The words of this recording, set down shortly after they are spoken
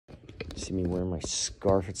See me wearing my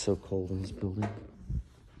scarf, it's so cold in this building.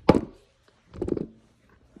 I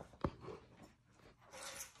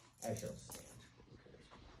shall stand.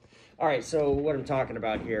 All right, so what I'm talking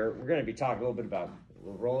about here, we're going to be talking a little bit about,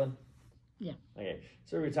 we're rolling? Yeah. Okay,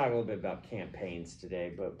 so we're going to talk a little bit about campaigns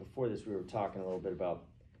today, but before this we were talking a little bit about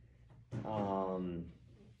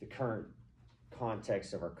the current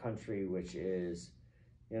context of our country, which is,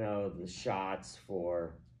 you know, the shots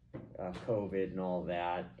for COVID and all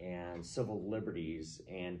that, and civil liberties.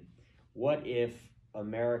 And what if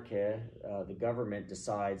America, the government,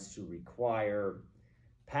 decides to require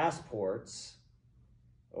passports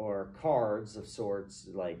or cards of sorts,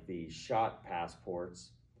 like the shot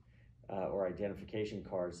passports or identification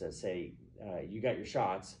cards that say you got your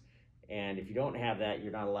shots, and if you don't have that,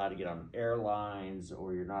 you're not allowed to get on airlines,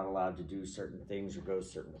 or you're not allowed to do certain things or go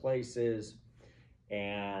certain places.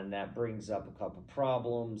 And that brings up a couple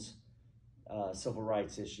problems, civil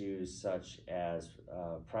rights issues such as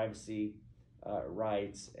privacy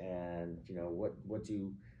rights, and you know, what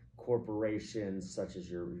do corporations such as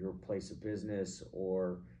your place of business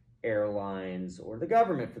or airlines or the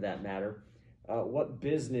government for that matter, what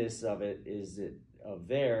business of it is it of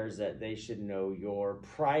theirs that they should know your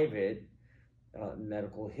private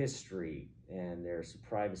medical history? And there's some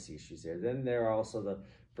privacy issues there. Then there are also the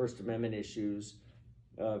First Amendment issues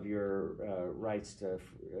of your rights to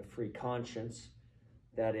free conscience.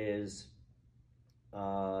 That is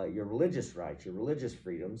your religious rights, your religious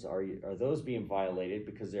freedoms. Are those being violated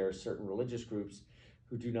because there are certain religious groups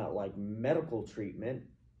who do not like medical treatment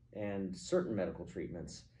and certain medical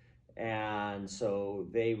treatments, and so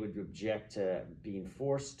they would object to being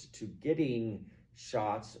forced to getting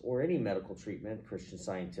shots or any medical treatment. Christian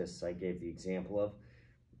Scientists I gave the example of,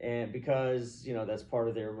 and because, you know, that's part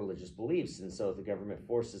of their religious beliefs, and so if the government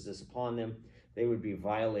forces this upon them, they would be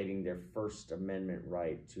violating their First Amendment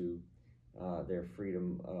right to their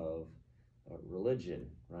freedom of religion,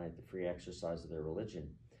 right? The free exercise of their religion.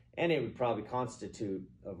 And it would probably constitute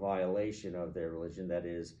a violation of their religion. That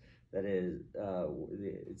is,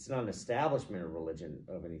 it's not an establishment of religion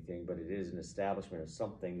of anything, but it is an establishment of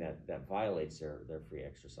something that violates their free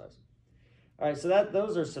exercise. All right, so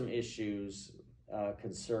those are some issues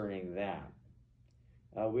concerning that.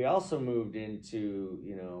 We also moved into,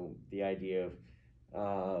 you know, the idea of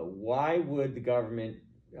why would the government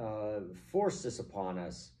force this upon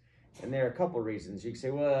us? And there are a couple of reasons. You can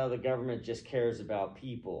say, well, the government just cares about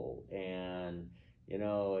people, and you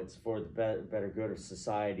know, it's for the better good of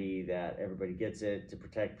society that everybody gets it, to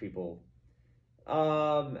protect people.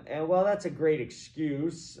 And well, that's a great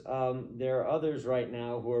excuse. There are others right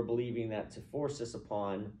now who are believing that to force this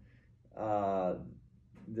upon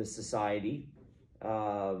the society,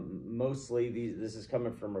 mostly this is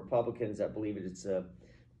coming from Republicans that believe it's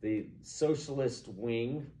the socialist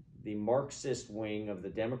wing, the Marxist wing of the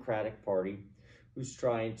Democratic Party, who's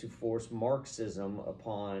trying to force Marxism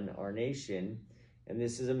upon our nation. And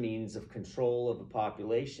this is a means of control of the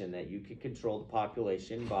population, that you can control the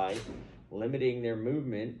population by limiting their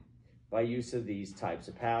movement by use of these types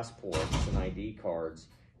of passports and ID cards,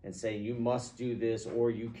 and saying you must do this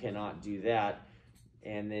or you cannot do that.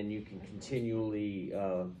 And then you can continually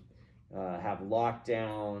have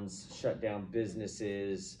lockdowns, shut down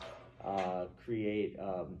businesses,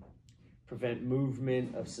 prevent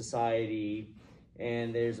movement of society,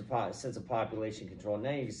 and there's a sense of population control.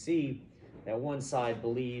 Now you can see that one side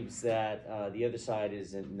believes that the other side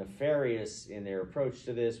is nefarious in their approach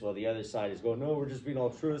to this, while the other side is going, no, we're just being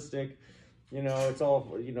altruistic, you know, it's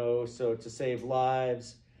all, you know, so to save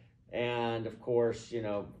lives. And of course, you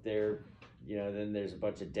know, then there's a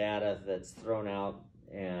bunch of data that's thrown out,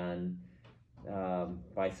 and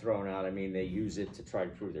by thrown out, I mean they use it to try to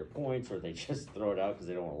prove their points, or they just throw it out because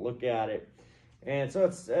they don't want to look at it. And so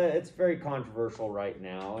it's very controversial right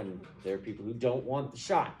now, and there are people who don't want the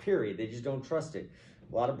shot, period. They just don't trust it.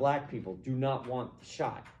 A lot of black people do not want the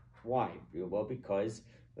shot. Why? Well, because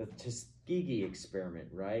the Tuskegee experiment,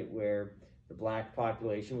 right, where the black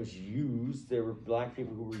population was used. There were black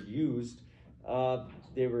people who were used.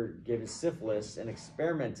 They were given syphilis and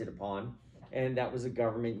experimented upon, and that was the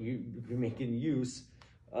government making use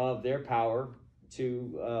of their power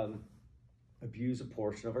to abuse a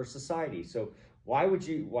portion of our society. So why would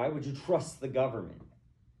you trust the government?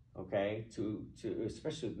 Okay, to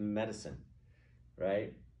especially with medicine,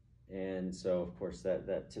 right? And so of course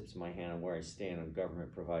that tips my hand on where I stand on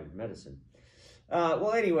government provided medicine.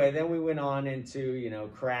 Well, anyway, then we went on into, you know,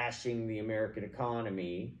 crashing the American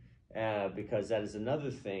economy, because that is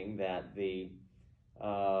another thing that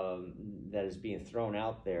that is being thrown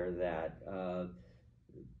out there, that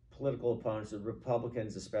political opponents, the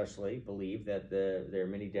Republicans especially, believe that there are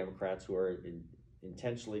many Democrats who are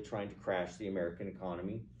intentionally trying to crash the American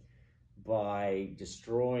economy by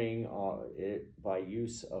destroying it by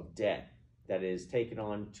use of debt, that is, taking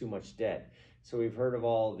on too much debt. So we've heard of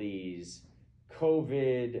all these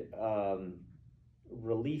COVID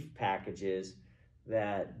relief packages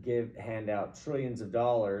that hand out trillions of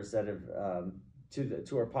dollars that have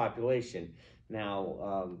to our population.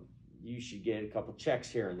 Now, you should get a couple checks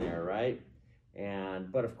here and there, right?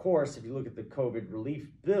 But of course, if you look at the COVID relief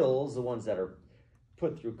bills, the ones that are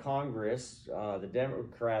put through Congress, the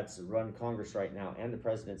Democrats run Congress right now and the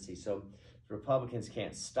presidency, so the Republicans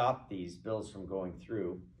can't stop these bills from going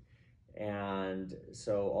through. And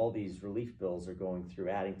so all these relief bills are going through,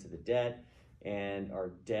 adding to the debt. And our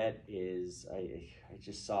debt is, I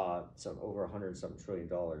just saw some over $100-something trillion,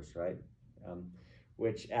 right?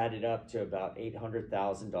 Which added up to about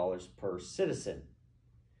 $800,000 per citizen.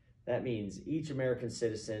 That means each American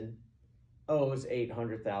citizen owes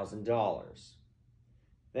 $800,000.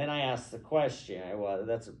 Then I asked the question, well,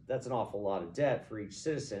 that's an awful lot of debt for each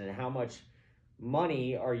citizen, and how much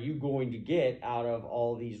money are you going to get out of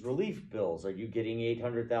all these relief bills? Are you getting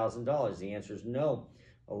 $800,000? The answer is no.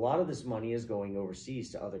 A lot of this money is going overseas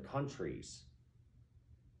to other countries,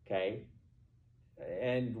 okay?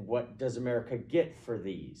 And what does America get for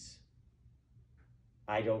these?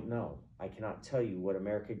 I don't know. I cannot tell you what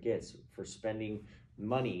America gets for spending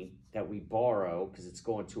money that we borrow because it's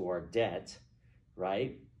going to our debt,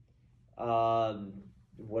 right?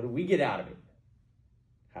 What do we get out of it?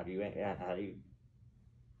 How do you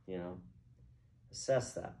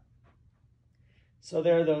assess that? So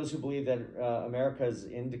there are those who believe that America is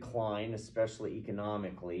in decline, especially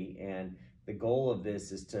economically, and the goal of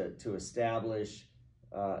this is to establish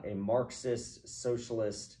a Marxist,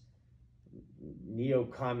 socialist,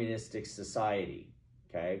 neo-communistic society,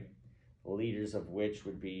 okay? The leaders of which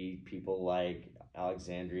would be people like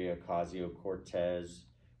Alexandria Ocasio-Cortez,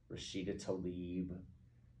 Rashida Tlaib.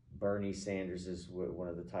 Bernie Sanders is one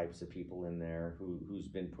of the types of people in there who's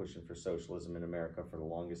been pushing for socialism in America for the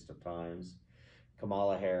longest of times.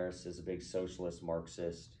 Kamala Harris is a big socialist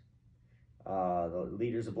Marxist. The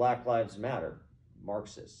leaders of Black Lives Matter,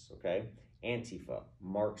 Marxists, okay? Antifa,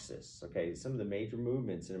 Marxists, okay? Some of the major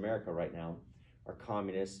movements in America right now are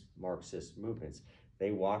communist Marxist movements.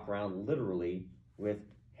 They walk around literally with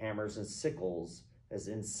hammers and sickles as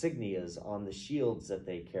insignias on the shields that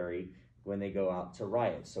they carry when they go out to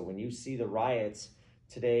riot. So when you see the riots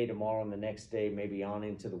today, tomorrow, and the next day, maybe on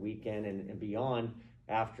into the weekend and beyond,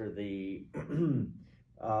 after the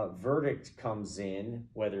verdict comes in,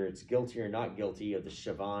 whether it's guilty or not guilty of the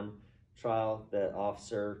Chauvin trial, the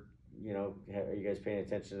officer, are you guys paying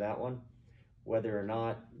attention to that one? Whether or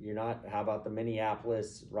not you're not, how about the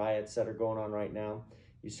Minneapolis riots that are going on right now?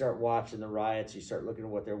 You start watching the riots, you start looking at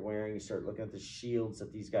what they're wearing, you start looking at the shields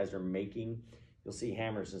that these guys are making, you'll see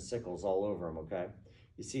hammers and sickles all over them, okay?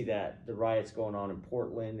 You see that the riots going on in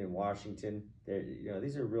Portland and Washington,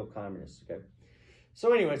 these are real communists, okay?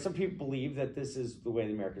 So anyway, some people believe that this is the way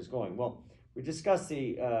America is going. Well, we discussed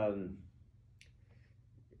the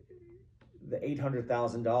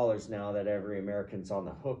 $800,000 now that every American's on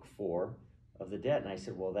the hook for of the debt. And I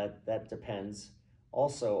said, well, that depends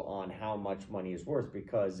also on how much money is worth,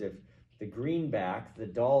 because if the greenback, the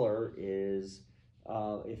dollar is,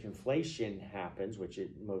 if inflation happens, which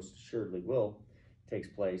it most assuredly will, takes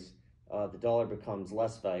place, the dollar becomes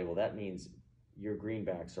less valuable. That means your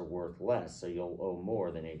greenbacks are worth less, so you'll owe more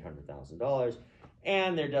than $800,000.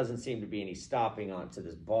 And there doesn't seem to be any stopping onto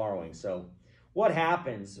this borrowing. So what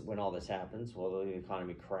happens when all this happens? Well, the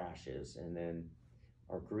economy crashes, and then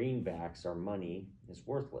our greenbacks, our money, is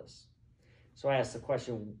worthless. So I asked the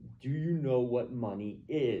question, do you know what money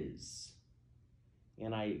is?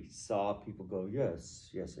 And I saw people go, yes,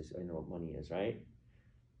 I know what money is, right?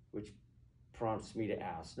 Which prompts me to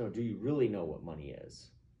ask, no, do you really know what money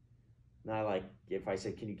is? And if I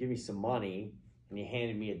said, can you give me some money, and you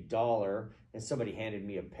handed me $1 and somebody handed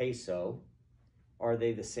me a peso, are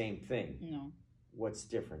they the same thing? No. What's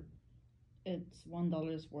different? It's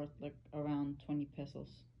 $1 is worth like around 20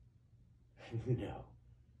 pesos. No.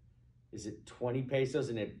 Is it 20 pesos?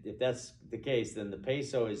 And if that's the case, then the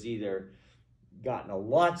peso has either gotten a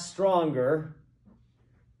lot stronger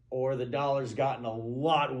or the dollar's gotten a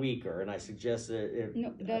lot weaker. And I suggest that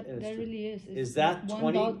that really is. Is that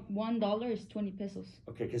 20? $1 is 20 pesos.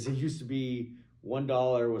 Okay, because it used to be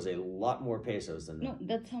 $1 was a lot more pesos than that. No,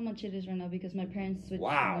 that's how much it is right now because my parents switched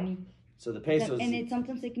money. So the pesos... And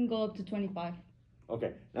sometimes it can go up to 25.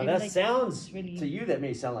 Okay, now that sounds, really, to you that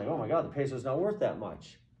may sound like, oh my God, the peso's not worth that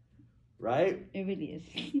much, right? It really is.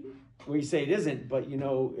 Well, you say it isn't, but you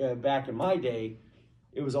know, back in my day,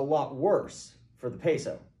 it was a lot worse for the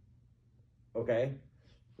peso. Okay?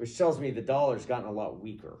 Which tells me the dollar's gotten a lot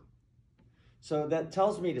weaker. So that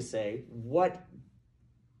tells me to say, what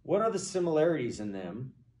are the similarities in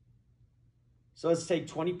them? So let's take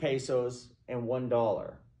 20 pesos and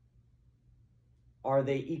 $1. Are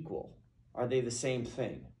they equal? Are they the same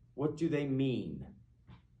thing? What do they mean?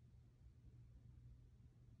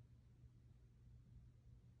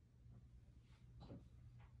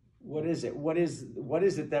 What is it? What is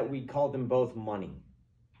it that we call them both money?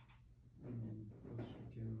 Because you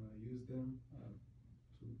can use them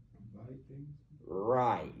to buy things.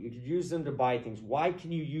 Right. You could use them to buy things. Why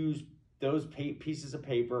can you use those pieces of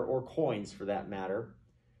paper or coins, for that matter,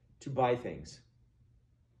 to buy things?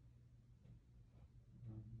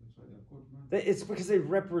 That's why they're called money. It's because they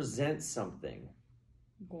represent something.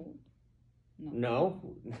 Gold.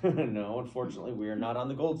 No, no. Unfortunately, we are not on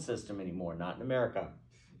the gold system anymore. Not in America.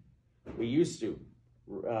 We used to,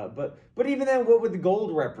 but even then, what would the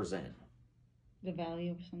gold represent? The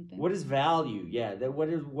value of something. What is value? Yeah, what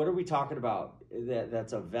are we talking about?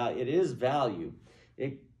 That's a value. It is value.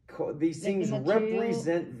 These things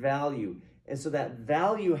represent value, and so that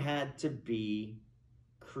value had to be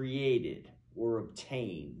created or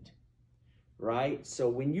obtained, right? So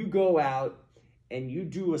when you go out and you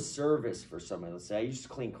do a service for somebody, let's say I used to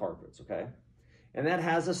clean carpets, okay, and that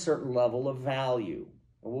has a certain level of value.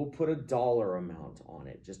 And we'll put a dollar amount on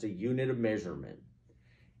it, just a unit of measurement.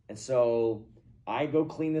 And so I go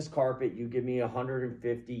clean this carpet, you give me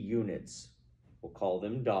 150 units. We'll call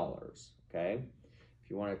them dollars, okay?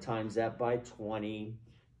 If you want to times that by 20,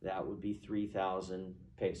 that would be 3,000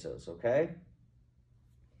 pesos, okay?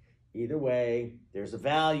 Either way, there's a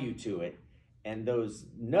value to it. And those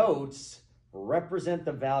notes represent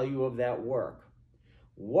the value of that work.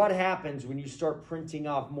 What happens when you start printing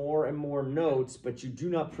off more and more notes, but you do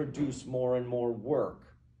not produce more and more work?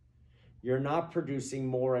 You're not producing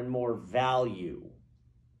more and more value,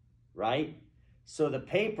 right? So the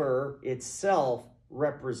paper itself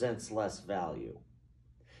represents less value.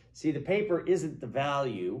 See, the paper isn't the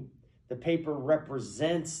value. The paper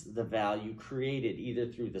represents the value created either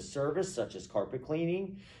through the service, such as carpet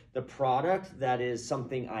cleaning, the product that is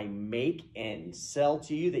something I make and sell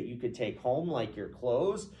to you that you could take home, like your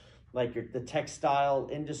clothes, like the textile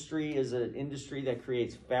industry is an industry that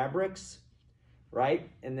creates fabrics, right?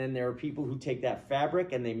 And then there are people who take that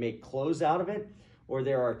fabric and they make clothes out of it, or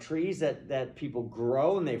there are trees that people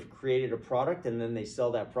grow and they've created a product and then they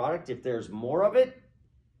sell that product. If there's more of it,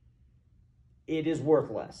 it is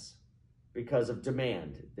worth less. Because of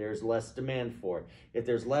demand. There's less demand for it. If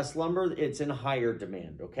there's less lumber, it's in higher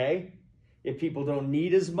demand, okay? If people don't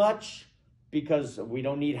need as much because we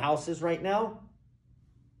don't need houses right now,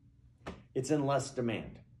 it's in less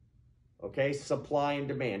demand, okay? Supply and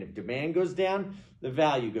demand. If demand goes down, the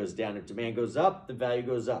value goes down. If demand goes up, the value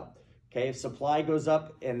goes up, okay? If supply goes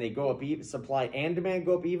up and they go up, supply and demand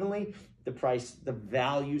go up evenly, the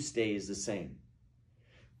value stays the same.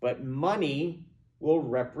 But money will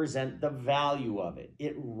represent the value of it.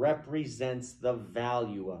 It represents the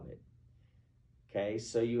value of it. Okay,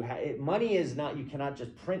 so money is not, you cannot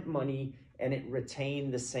just print money and it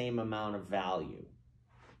retain the same amount of value.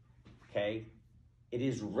 Okay, it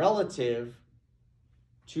is relative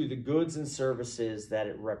to the goods and services that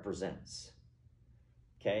it represents.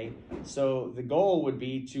 Okay, so the goal would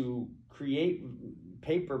be to create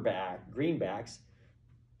greenbacks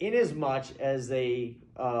in as much as they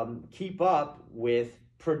keep up with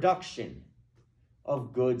production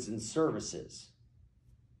of goods and services.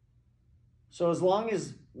 So as long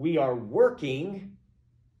as we are working,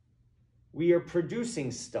 we are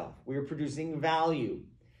producing stuff. We are producing value.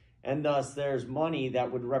 And thus there's money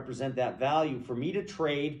that would represent that value. For me to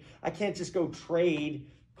trade, I can't just go trade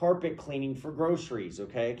carpet cleaning for groceries,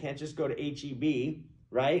 okay? I can't just go to H-E-B,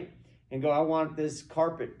 right? And go, I want this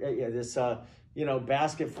carpet,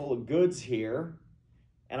 basket full of goods here,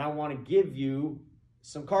 and I want to give you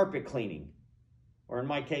some carpet cleaning. Or in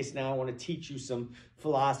my case now, I want to teach you some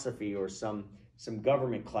philosophy or some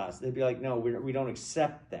government class. They'd be like, no, we don't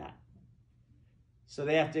accept that. So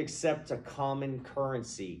they have to accept a common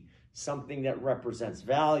currency, something that represents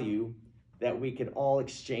value that we can all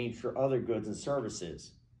exchange for other goods and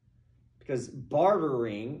services. Because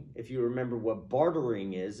bartering, if you remember what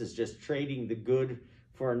bartering is just trading the good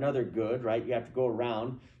for another good, right? You have to go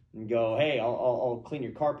around and go, hey, I'll clean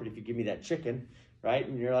your carpet if you give me that chicken, right?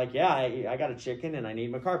 And you're like, yeah, I got a chicken and I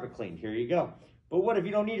need my carpet cleaned. Here you go. But what if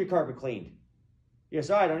you don't need your carpet cleaned? Yes,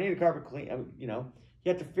 all right, I don't need a carpet cleaned.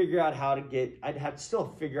 You have to figure out how to get, I'd have to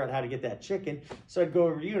still figure out how to get that chicken. So I'd go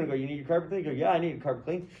over to you and go, you need your carpet cleaned? You go, yeah, I need a carpet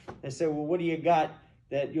cleaned. They say, well, what do you got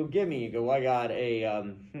that you'll give me? You go, well, I got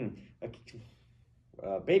a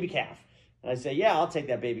baby calf. And I say, yeah, I'll take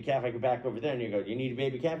that baby calf. I go back over there and you go, do you need a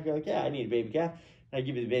baby calf? You go, like, yeah, I need a baby calf. And I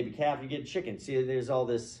give you the baby calf, you get chicken. See, there's all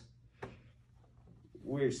this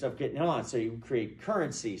weird stuff getting on. So you create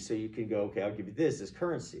currency. So you can go, okay, I'll give you this as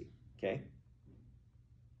currency. Okay.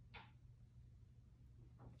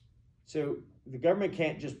 So the government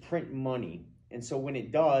can't just print money. And so when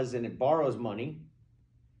it does and it borrows money,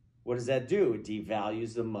 what does that do? It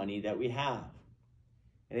devalues the money that we have.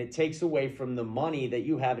 And it takes away from the money that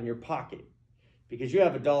you have in your pocket. Because you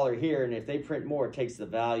have $1 here, and if they print more, it takes the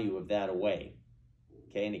value of that away.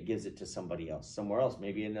 Okay, and it gives it to somebody else, somewhere else,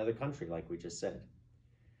 maybe another country, like we just said.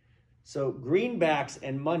 So greenbacks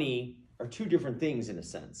and money are two different things in a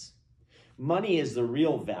sense. Money is the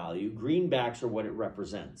real value. Greenbacks are what it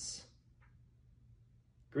represents.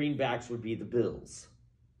 Greenbacks would be the bills.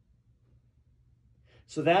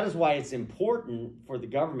 So that is why it's important for the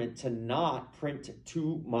government to not print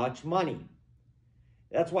too much money.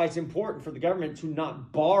 That's why it's important for the government to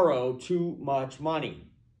not borrow too much money.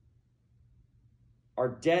 Our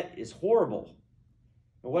debt is horrible.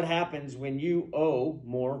 And what happens when you owe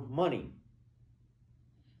more money?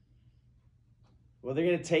 Well, they're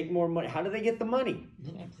going to take more money. How do they get the money?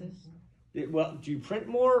 Taxes. Well, do you print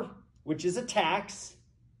more, which is a tax,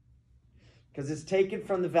 because it's taken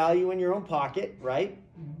from the value in your own pocket, right?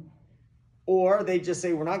 Mm-hmm. Or they just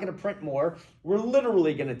say, we're not going to print more. We're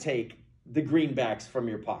literally going to take the greenbacks from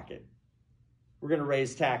your pocket. We're going to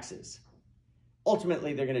raise taxes.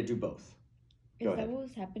 Ultimately, they're going to do both. Is that what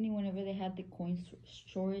was happening whenever they had the coin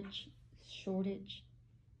shortage?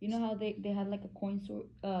 You know how they had like a coin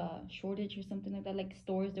shortage or something like that? Like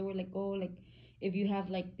stores, they were like, oh, like if you have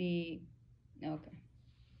like the... Okay.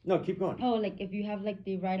 No, keep going. Oh, like if you have like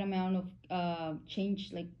the right amount of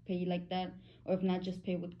change, like pay like that, or if not, just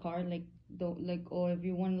pay with card, or if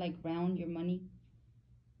you want like round your money.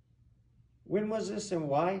 When was this and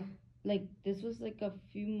why? Like this was like a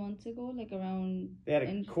few months ago, like around. They had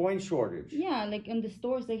a coin shortage. Yeah, like in the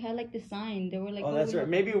stores, they had like the sign. They were like. Oh, that's right.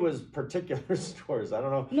 Maybe it was particular stores. I don't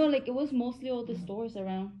know. No, like it was mostly all the stores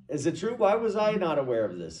around. Is it true? Why was I not aware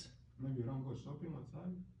of this? Maybe you don't go shopping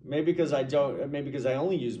outside. Maybe because I don't. Maybe because I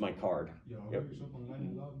only use my card. Yeah, yep. You shop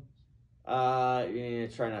online a lot. Yeah,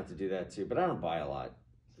 try not to do that too. But I don't buy a lot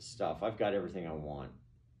of stuff. I've got everything I want.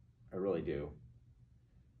 I really do.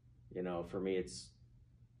 You know, for me, it's.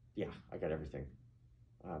 Yeah, I got everything.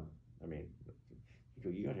 I mean,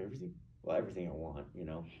 you got everything? Well, everything I want, you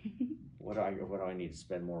know. What do I need to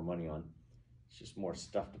spend more money on? It's just more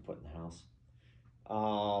stuff to put in the house.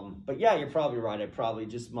 But yeah, you're probably right. I probably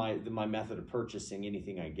just my method of purchasing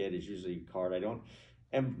anything I get is usually card. I don't,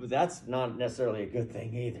 and that's not necessarily a good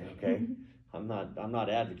thing either. Okay, I'm not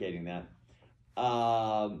advocating that.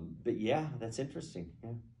 But yeah, that's interesting.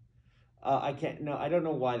 Yeah, I don't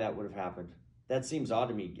know why that would have happened. That seems odd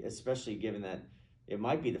to me, especially given that it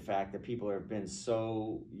might be the fact that people have been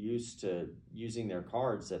so used to using their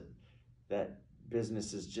cards that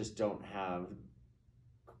businesses just don't have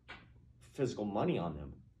physical money on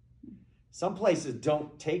them. Some places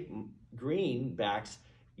don't take greenbacks,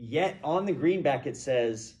 yet on the greenback it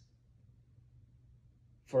says,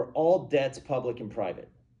 for all debts, public and private.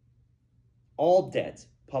 All debts,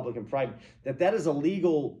 public and private. That is a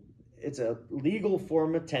legal... It's a legal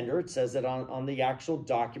form of tender. It says that on the actual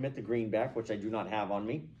document, the greenback, which I do not have on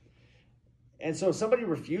me. And so if somebody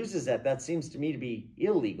refuses that seems to me to be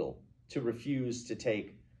illegal, to refuse to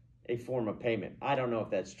take a form of payment. I don't know if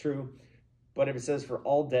that's true, but if it says for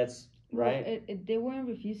all debts, right? Well, they weren't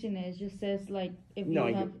refusing it. It just says like if you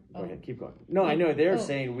have... Go ahead, keep going. No, I know they're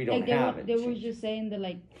saying we don't have it. They were just saying that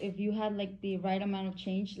like if you had like the right amount of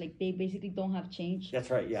change, like they basically don't have change. That's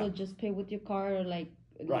right, yeah. So just pay with your card or like...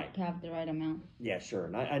 Right. To have the right amount. Yeah, sure.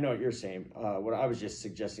 And I know what you're saying. What I was just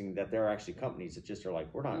suggesting that there are actually companies that just are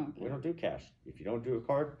like, we don't do cash. If you don't do a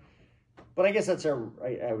card, but I guess that's their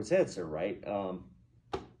right. I would say it's their right. I don't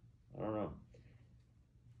know.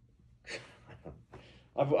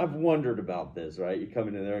 I've wondered about this. Right, you come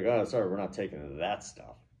in there and go, oh, sorry, we're not taking that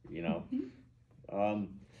stuff. You know.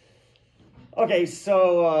 Okay,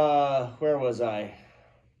 so where was I?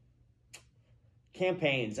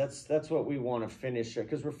 Campaigns, that's what we want to finish,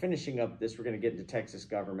 because we're finishing up this. We're going to get into Texas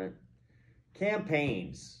government.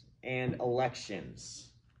 Campaigns and elections.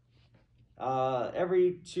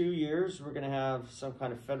 Every 2 years, we're going to have some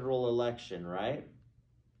kind of federal election, right?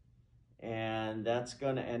 And that's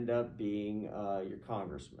going to end up being your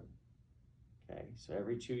congressman. Okay, so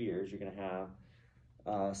every 2 years, you're going to have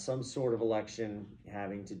some sort of election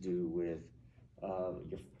having to do with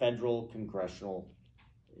your federal congressional,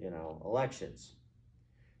 elections.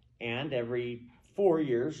 And every 4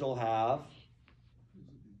 years, you'll have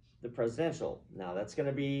the presidential. Now, that's going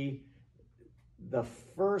to be the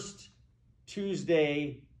first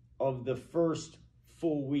Tuesday of the first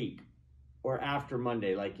full week, or after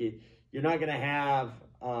Monday. Like, you're not going to have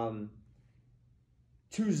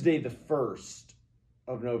Tuesday the 1st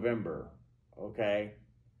of November, okay?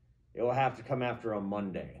 It will have to come after a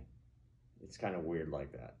Monday. It's kind of weird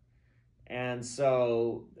like that. And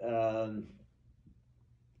so,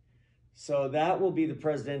 so that will be the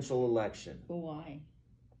presidential election. But why?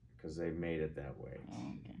 Because they made it that way.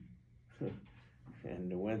 Oh, okay.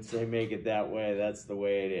 And once they make it that way, that's the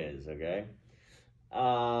way it is, okay?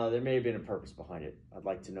 There may have been a purpose behind it. I'd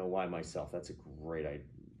like to know why myself. That's a great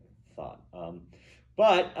thought.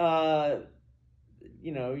 But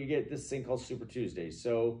you get this thing called Super Tuesday.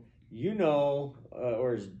 So,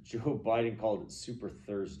 or as Joe Biden called it, Super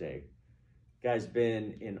Thursday. Guy's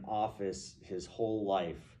been in office his whole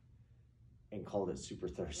life and called it Super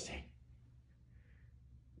Thursday.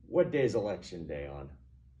 What day is election day on?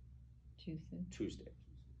 Tuesday.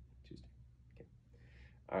 Okay.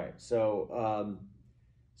 All right. So,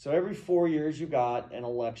 so every 4 years you got an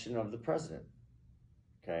election of the president.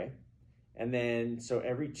 Okay. And then, so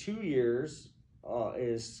every 2 years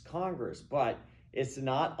is Congress, but it's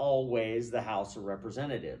not always the House of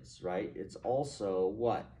Representatives, right? It's also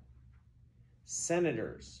what?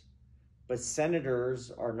 Senators. But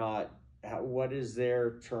senators are not, what is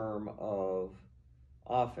their term of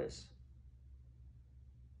office?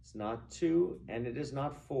 It's not 2 and it is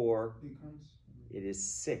not 4. It is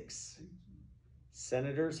 6.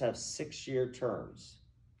 Senators have 6-year terms.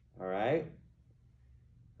 All right?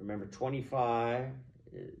 Remember, 25,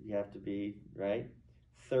 you have to be, right?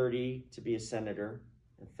 30 to be a senator,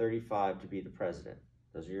 and 35 to be the president.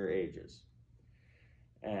 Those are your ages.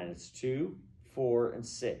 And it's 2, 4, and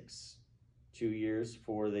 6. 2 years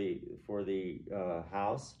for the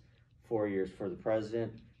House, 4 years for the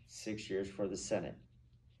president, 6 years for the Senate.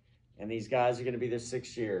 And these guys are going to be there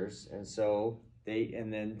 6 years, and so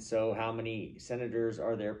so how many senators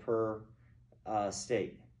are there per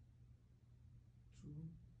state?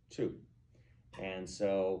 2. And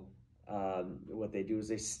so what they do is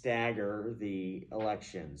they stagger the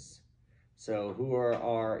elections. So who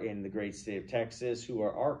are in the great state of Texas? Who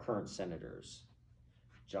are our current senators?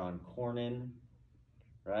 John Cornyn,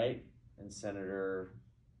 right? And Senator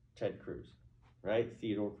Ted Cruz, right?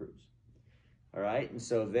 Theodore Cruz. All right, and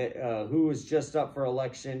so who was just up for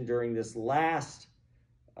election during this last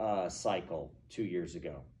cycle 2 years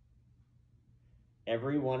ago?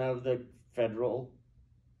 Every one of the federal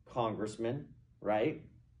congressmen, right?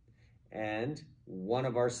 And one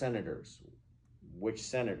of our senators. Which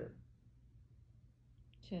senator?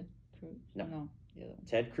 Ted Cruz. No. The other one.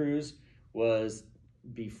 Ted Cruz was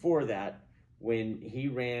before that when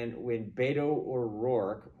Beto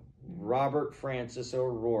O'Rourke, Robert Francis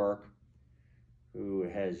O'Rourke, who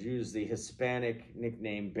has used the Hispanic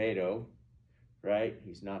nickname Beto, right?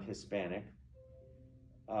 He's not Hispanic.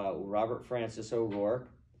 Robert Francis O'Rourke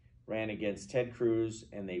ran against Ted Cruz,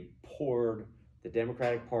 and they poured the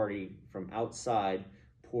Democratic Party from outside,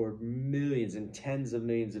 poured millions and tens of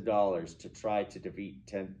millions of dollars to try to defeat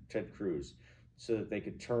Ted Cruz so that they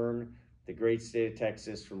could turn the great state of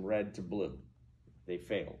Texas from red to blue. They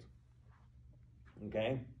failed.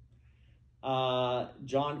 Okay?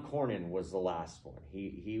 John Cornyn was the last one.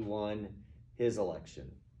 He won his election.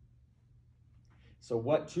 So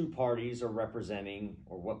what 2 parties are representing,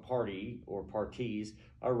 or what party or parties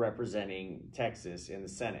are representing Texas in the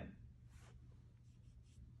Senate?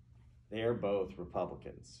 They are both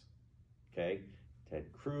Republicans. Okay?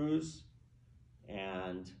 Ted Cruz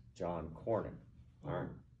and John Cornyn. All right,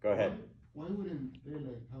 go ahead. Why wouldn't they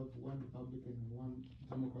have one Republican and one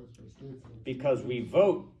Democrat per state? Because we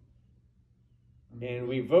vote. And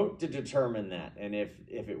we vote to determine that. And if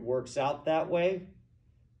it works out that way,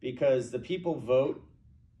 because the people vote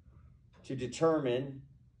to determine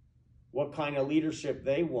what kind of leadership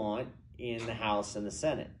they want in the House and the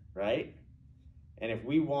Senate, right? And if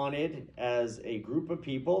we wanted, as a group of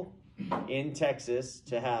people in Texas,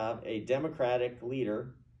 to have a Democratic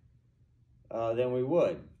leader, then we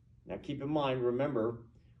would. Now keep in mind, remember,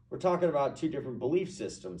 we're talking about 2 different belief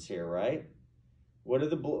systems here, right? What do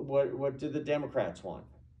the Democrats want?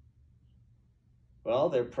 Well,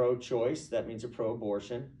 they're pro-choice. That means they're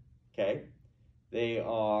pro-abortion. Okay, they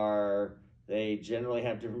generally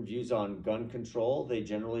have different views on gun control. They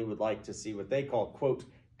generally would like to see what they call, quote,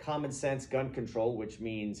 common sense gun control, which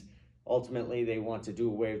means Ultimately, they want to do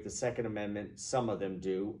away with the Second Amendment. Some of them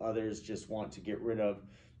do. Others just want to get rid of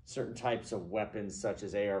certain types of weapons, such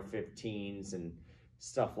as AR-15s and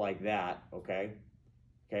stuff like that. Okay.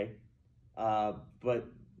 But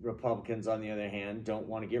Republicans, on the other hand, don't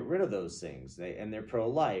want to get rid of those things. They're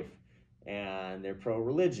pro-life and they're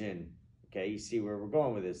pro-religion. Okay, you see where we're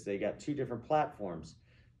going with this. They got two different platforms.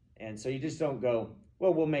 And so you just don't go,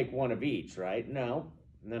 well, we'll make one of each, right? No.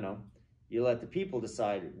 You let the people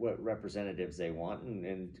decide what representatives they want. And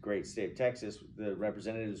in the great state of Texas, the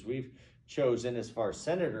representatives we've chosen as far as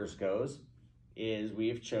senators goes is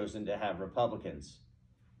we've chosen to have Republicans.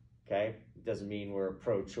 Okay? It doesn't mean we're a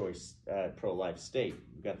pro-choice, pro-life state.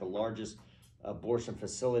 We've got the largest abortion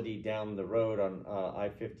facility down the road on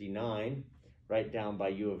I-59, right down by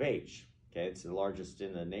U of H. Okay, it's the largest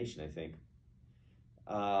in the nation, I think.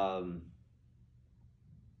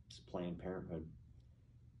 It's Planned Parenthood.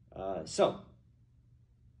 So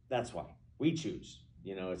that's why we choose.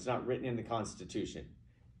 It's not written in the Constitution.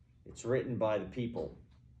 It's written by the people,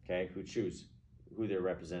 okay, who choose who their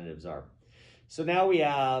representatives are. So now we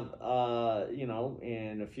have,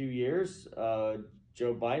 in a few years, Joe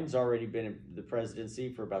Biden's already been in the presidency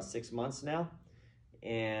for about 6 months now.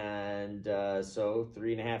 And so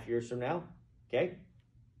 3.5 years from now, okay,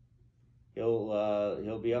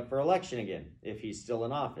 he'll be up for election again if he's still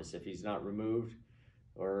in office, if he's not removed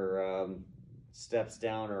or steps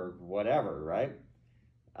down or whatever, right?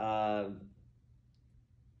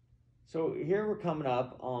 So here we're coming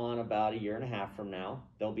up on about 1.5 years from now.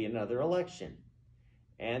 There'll be another election.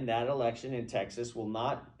 And that election in Texas will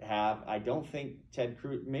not have, I don't think Ted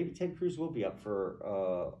Cruz will be up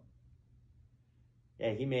for,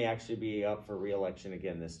 he may actually be up for re-election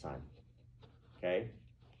again this time. Okay?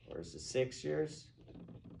 Or is it 6 years?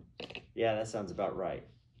 Yeah, that sounds about right.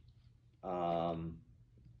 I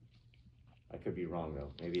could be wrong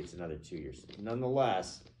though. Maybe it's another 2 years.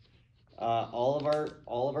 Nonetheless, all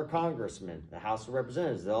of our congressmen, the House of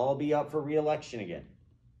Representatives, they'll all be up for re-election again.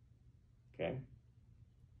 Okay?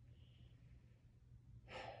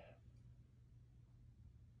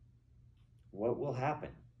 What will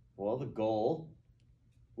happen? Well, the goal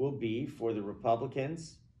will be for the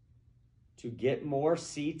Republicans to get more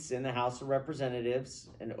seats in the House of Representatives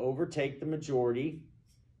and overtake the majority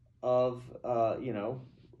of,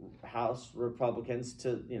 House Republicans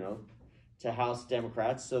to House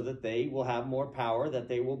Democrats, so that they will have more power, that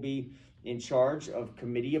they will be in charge of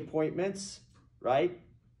committee appointments, right?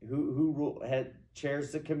 Who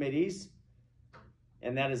chairs the committees.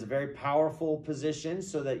 And that is a very powerful position,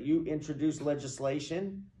 so that you introduce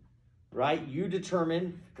legislation, right? You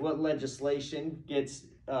determine what legislation gets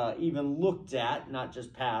even looked at, not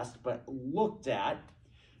just passed, but looked at.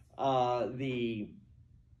 The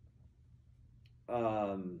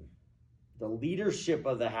leadership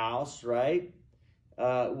of the House, right,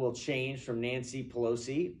 will change from Nancy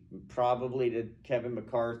Pelosi probably to Kevin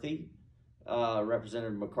McCarthy,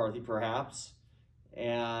 Representative McCarthy perhaps.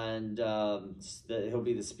 And he'll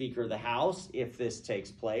be the Speaker of the House if this takes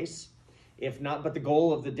place. If not, but the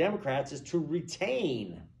goal of the Democrats is to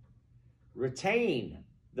retain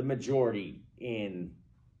the majority in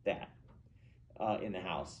that, in the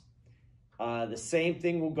House. The same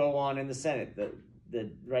thing will go on in the Senate.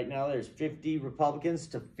 Right now there's 50 Republicans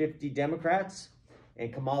to 50 Democrats,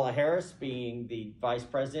 and Kamala Harris, being the vice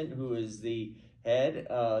president, who is the head,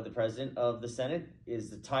 the president of the Senate, is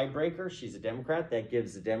the tiebreaker. She's a Democrat. That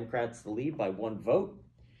gives the Democrats the lead by 1 vote.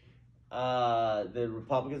 The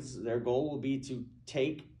Republicans, their goal will be to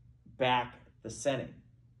take back the Senate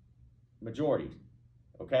majority,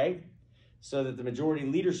 okay? So that the majority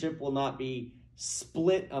leadership will not be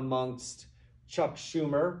split amongst Chuck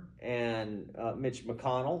Schumer and Mitch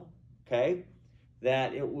McConnell, okay?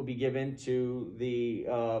 That it will be given to the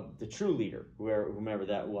true leader, whomever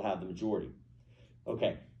that will have the majority.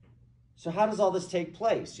 Okay, so how does all this take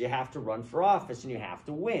place? You have to run for office and you have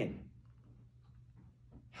to win.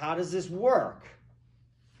 How does this work?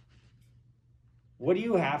 What do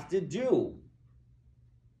you have to do?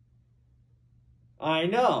 I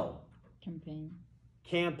know.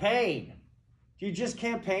 Campaign. Do you just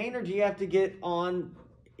campaign, or do you have to get on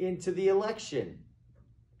into the election?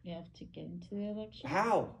 You have to get into the election?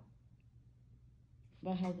 How?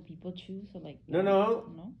 But how the people choose? Or No.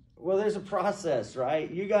 Well, there's a process, right?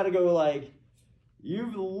 You got to go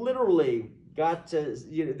you've literally got to,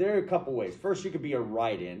 there are a couple ways. First, you could be a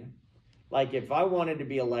write-in. Like if I wanted to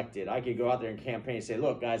be elected, I could go out there and campaign and say,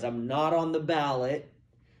 look, guys, I'm not on the ballot,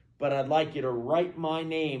 but I'd like you to write my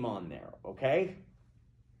name on there, okay?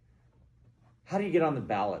 How do you get on the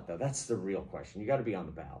ballot, though? That's the real question. You got to be on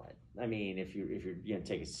the ballot. I mean, if you're going to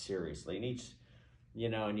take it seriously. And you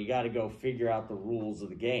know, and you got to go figure out the rules of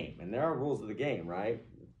the game. And there are rules of the game, right?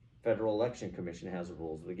 Federal Election Commission has the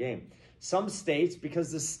rules of the game. Some states,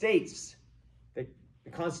 because the states, the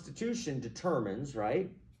Constitution determines, right,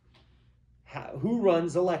 who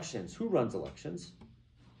runs elections. Who runs elections?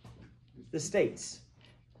 The states.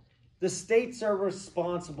 The states are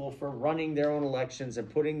responsible for running their own elections and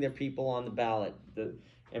putting their people on the ballot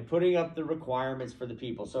and putting up the requirements for the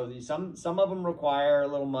people. So some of them require a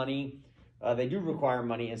little money. They do require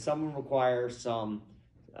money, and some of them require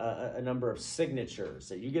a number of signatures.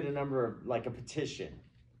 So you get a number of, like a petition,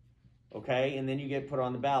 okay? And then you get put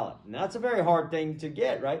on the ballot. And that's a very hard thing to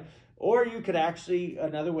get, right? Or you could actually,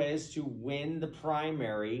 another way is to win the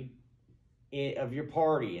primary of your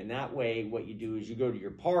party. And that way, what you do is you go to your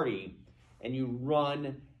party and you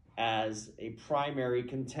run as a primary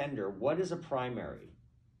contender. What is a primary?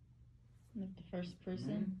 Like the first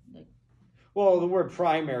person, like. Well, the word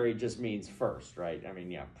primary just means first, right? I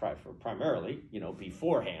mean, yeah, primarily, you know,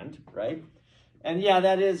 beforehand, right? And yeah,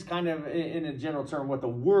 that is kind of, in a general term, what the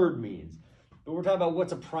word means. But we're talking about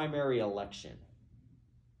what's a primary election.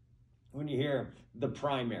 When you hear the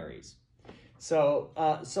primaries. So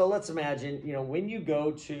let's imagine, you know, when you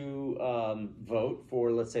go to vote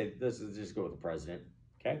for, let's say, this is just go with the president,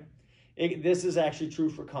 okay? This is actually true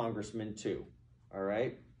for congressmen too, all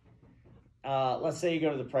right? Let's say you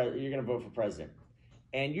go to you're going to vote for president.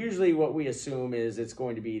 And usually what we assume is it's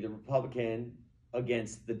going to be the Republican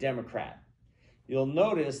against the Democrat. You'll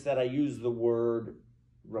notice that I use the word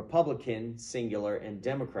Republican singular and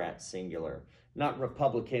Democrat singular, not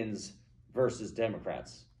Republicans versus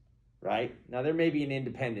Democrats, right? Now there may be an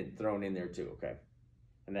independent thrown in there too, okay?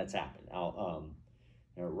 And that's happened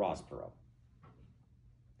at Rossboro.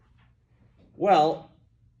 Well,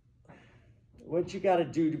 what you got to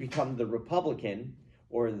do to become the Republican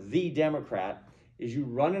or the Democrat is you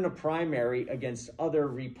run in a primary against other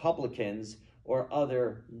Republicans or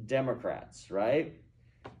other Democrats, right?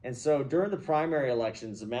 And so during the primary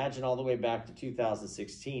elections, imagine all the way back to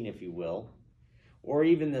 2016, if you will, or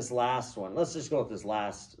even this last one. Let's just go with this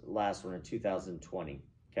last one in 2020,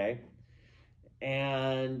 okay?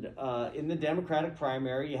 And in the Democratic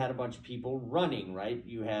primary, you had a bunch of people running, right?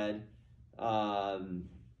 You had, you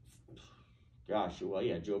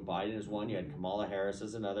had Joe Biden as one. You had Kamala Harris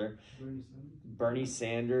as another. Bernie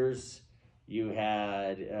Sanders. You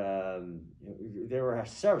had, there were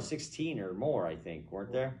 16 or more, I think,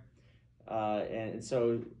 weren't there? And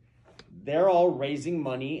so they're all raising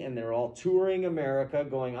money and they're all touring America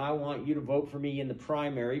going, I want you to vote for me in the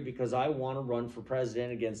primary because I want to run for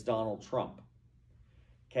president against Donald Trump.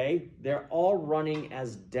 Okay? They're all running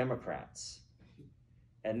as Democrats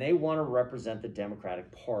and they want to represent the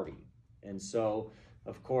Democratic Party. And so,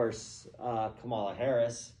 of course, Kamala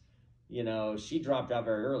Harris, you know, she dropped out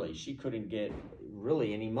very early. She couldn't get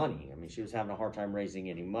really any money. I mean, she was having a hard time raising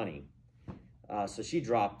any money. So she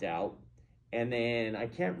dropped out. And then I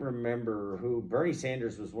can't remember who. Bernie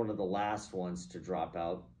Sanders was one of the last ones to drop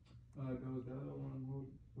out. There was the other one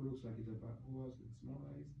who looks like he's about, who was it? Small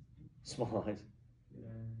Eyes? Small Eyes. Yeah.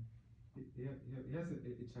 He has a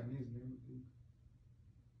Chinese name, I think.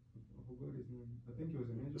 I forgot his name. I think he was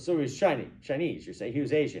an Asian. So he was Chinese, you say? He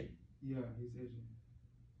was Asian. Yeah, he's Asian.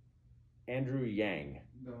 Andrew Yang.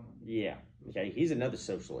 No. Yeah. Okay. He's another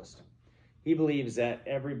socialist. He believes that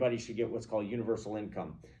everybody should get what's called universal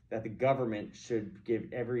income, that the government should give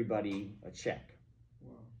everybody a check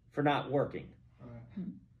for not working.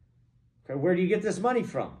 Okay, where do you get this money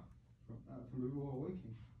from? From the people who are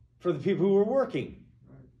working. For the people who are working.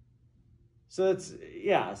 Right. So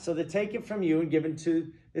so they take it from you and give it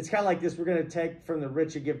to, it's kind of like this, we're going to take from the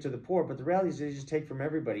rich and give to the poor, but the reality is they just take from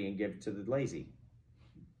everybody and give to the lazy.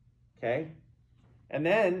 Okay? And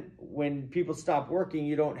then when people stop working,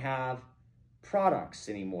 you don't have products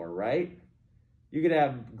anymore, right? You could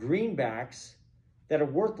have greenbacks that are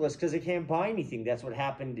worthless because they can't buy anything. That's what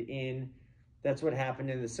happened in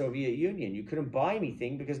the Soviet Union. You couldn't buy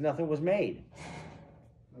anything because nothing was made.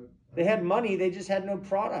 They had money, they just had no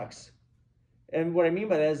products. And what I mean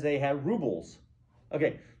by that is they had rubles.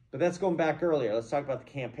 Okay, but that's going back earlier. Let's talk about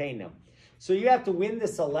the campaign now. So you have to win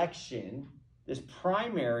this election, this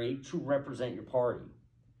primary, to represent your party.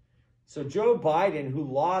 So Joe Biden, who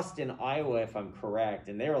lost in Iowa, if I'm correct,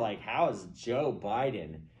 and they were like, how is Joe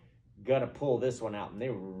Biden going to pull this one out? And they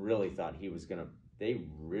really thought he was going to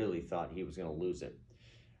lose it.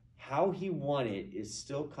 How he won it is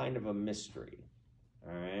still kind of a mystery.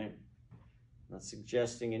 All right? Not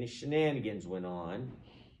suggesting any shenanigans went on.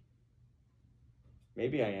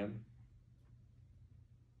 Maybe I am.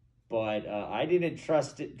 But I didn't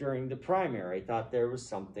trust it during the primary. I thought there was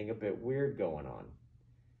something a bit weird going on.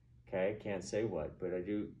 Okay, can't say what, but I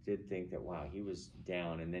did think that, wow, he was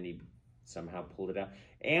down, and then he somehow pulled it out.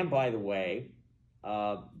 And by the way,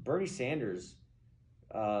 Bernie Sanders,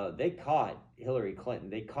 they caught Hillary Clinton.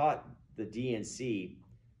 They caught the DNC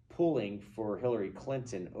pulling for Hillary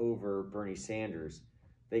Clinton over Bernie Sanders.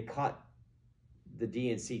 They caught the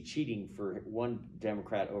DNC cheating for one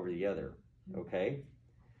Democrat over the other. Okay,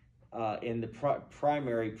 in the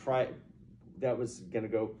primary, that was going to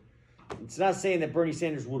go. It's not saying that Bernie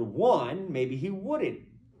Sanders would have won. Maybe he wouldn't.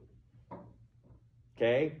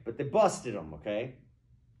 Okay, but they busted him. Okay,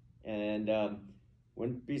 and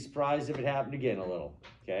wouldn't be surprised if it happened again a little.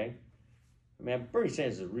 Okay, I mean, Bernie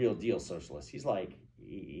Sanders is a real deal socialist. He's like,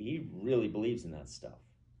 he really believes in that stuff.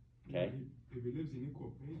 Okay, he believes in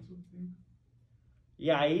equal pay, so I think.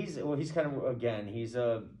 Yeah, he's kind of, again, he's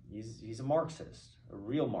a Marxist, a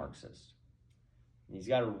real Marxist. He's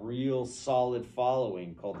got a real solid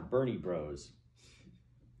following called the Bernie Bros.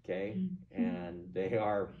 Okay, and they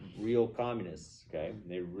are real communists. Okay,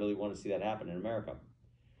 they really want to see that happen in America.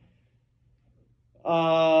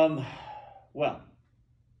 Well,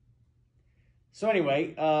 so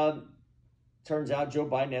anyway, turns out Joe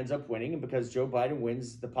Biden ends up winning, and because Joe Biden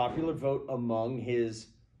wins the popular vote among his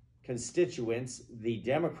constituents, the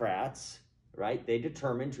Democrats, right, they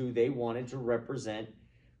determined who they wanted to represent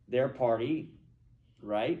their party,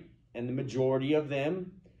 right, and the majority of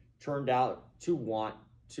them turned out to want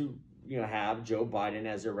to, have Joe Biden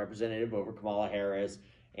as their representative over Kamala Harris,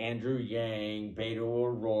 Andrew Yang, Beto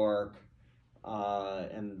O'Rourke,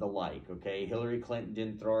 and the like. Okay, Hillary Clinton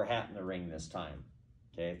didn't throw her hat in the ring this time.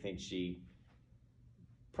 Okay, I think she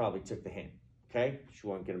probably took the hint. Okay, she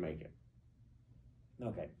wasn't going to make it.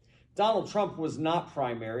 Okay, Donald Trump was not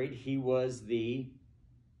primaried. He was the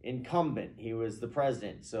incumbent. He was the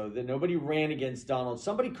president. So that nobody ran against Donald.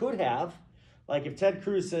 Somebody could have, like if Ted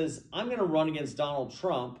Cruz says, I'm going to run against Donald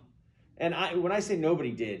Trump, and when I say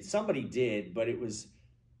nobody did, somebody did, but it was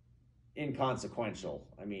inconsequential.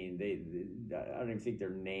 I mean, I don't even think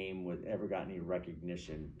their name would ever got any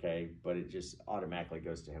recognition, okay? But it just automatically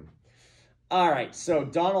goes to him. All right, so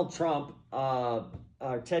Donald Trump,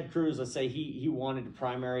 Ted Cruz, let's say he wanted to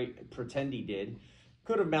primary, pretend he did,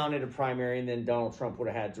 could have mounted a primary, and then Donald Trump would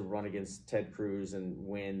have had to run against Ted Cruz and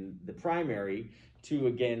win the primary to,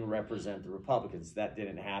 again, represent the Republicans. That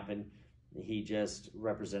didn't happen. He just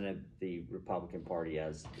represented the Republican Party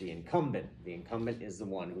as the incumbent. The incumbent is the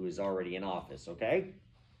one who is already in office, okay?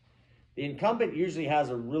 The incumbent usually has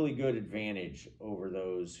a really good advantage over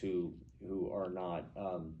those who are not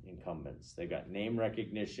incumbents. They've got name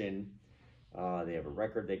recognition. They have a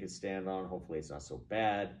record they can stand on. Hopefully it's not so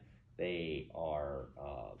bad. They are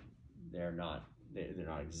they're not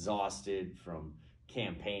exhausted from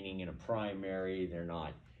campaigning in a primary. They're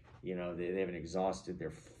not, they haven't exhausted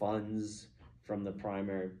their funds from the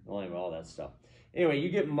primary. Anyway, all that stuff. Anyway, you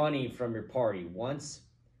get money from your party once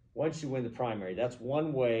you win the primary. That's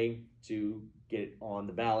one way to get on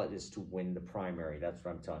the ballot, is to win the primary. That's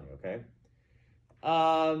what I'm telling you, okay?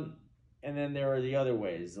 And then there are the other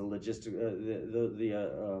ways, the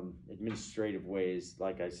administrative ways,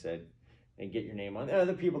 like I said, and get your name on.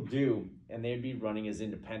 Other people do, and they'd be running as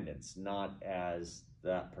independents, not as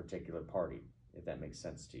that particular party, if that makes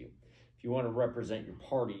sense to you. If you want to represent your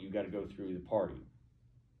party, you got to go through the party.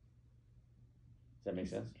 Does that make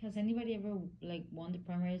sense? Has anybody ever won the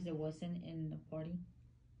primaries that wasn't in the party?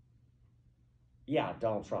 Yeah,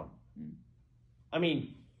 Donald Trump. I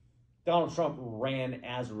mean, Donald Trump ran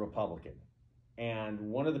as a Republican. And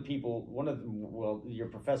your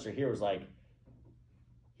professor here was like,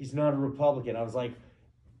 he's not a Republican. I was like,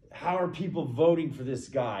 how are people voting for this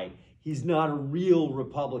guy? He's not a real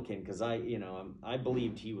Republican, because I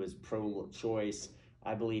believed he was pro-choice.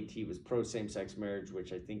 I believed he was pro-same-sex marriage,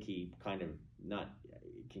 which I think he kind of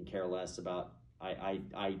can care less about. I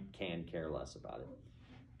can care less about it.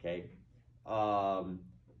 Okay.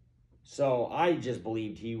 So I just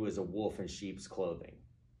believed he was a wolf in sheep's clothing.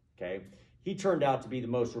 Okay. He turned out to be the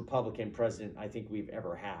most Republican president I think we've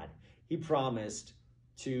ever had. He promised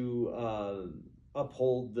to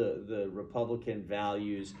uphold the Republican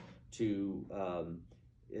values, to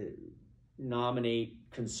nominate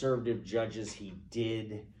conservative judges. He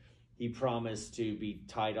did. He promised to be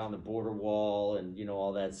tight on the border wall and,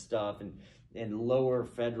 all that stuff, and lower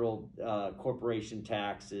federal corporation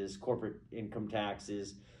taxes, corporate income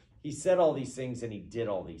taxes. He said all these things, and he did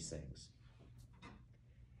all these things.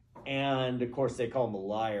 And, of course, they call him a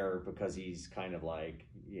liar because he's kind of like,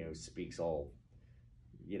 speaks all,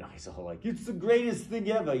 he's all like, it's the greatest thing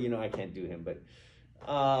ever. I can't do him, but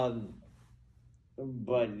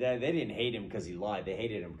they didn't hate him because he lied. They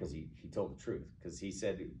hated him because he told the truth.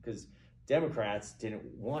 Because Democrats didn't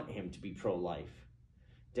want him to be pro-life.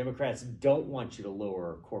 Democrats don't want you to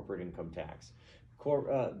lower corporate income tax.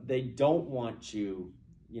 They don't want you,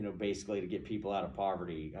 basically to get people out of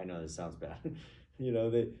poverty. I know this sounds bad.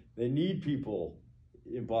 They need people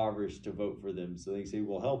impoverished to vote for them. So they say,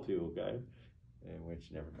 we'll help you, okay? And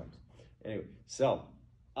which never comes. Anyway, so,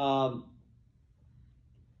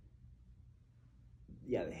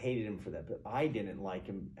 yeah, they hated him for that. But I didn't like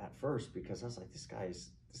him at first because I was like, this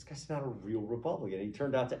guy's not a real Republican. He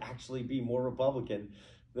turned out to actually be more Republican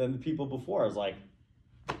than the people before. I was like,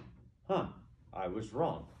 I was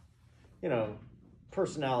wrong.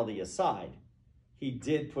 Personality aside, he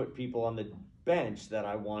did put people on the bench that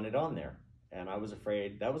I wanted on there. And I was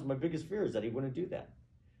afraid, that was my biggest fear, is that he wouldn't do that.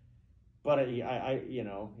 But it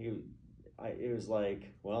was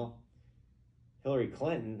like, well, Hillary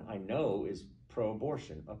Clinton, I know, is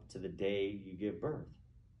pro-abortion up to the day you give birth,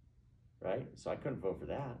 right? So I couldn't vote for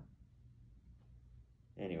that.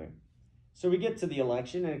 Anyway, so we get to the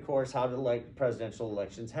election, and of course, how do presidential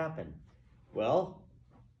elections happen? Well,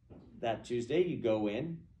 that Tuesday, you go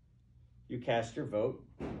in, you cast your vote,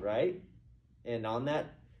 right? And on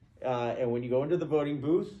that, and when you go into the voting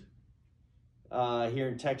booth, here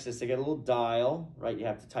in Texas, they get a little dial, right? You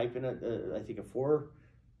have to type in I think a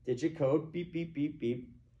 4-digit code, beep, beep, beep, beep.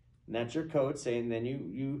 And that's your code saying, then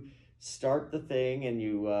you start the thing and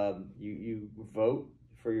you vote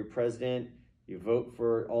for your president. You vote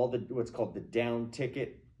for all what's called the down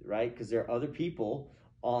ticket, right? Because there are other people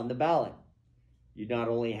on the ballot. You not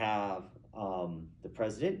only have the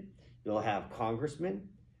president, you'll have congressmen,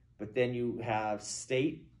 but then you have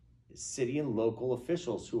state, city, and local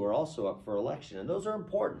officials who are also up for election. And those are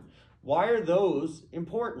important. Why are those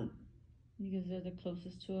important? Because they're the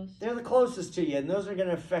closest to us. They're the closest to you, and those are going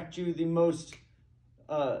to affect you the most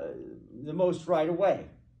right away.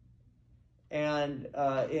 And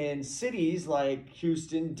in cities like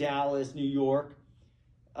Houston, Dallas, New York,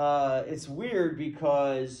 it's weird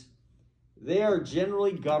because they are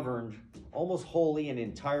generally governed almost wholly and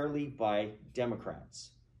entirely by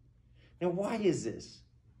Democrats. Now, why is this?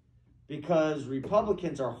 Because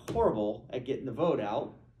Republicans are horrible at getting the vote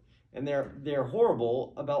out, and they're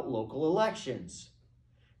horrible about local elections.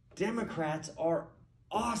 Democrats are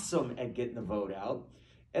awesome at getting the vote out,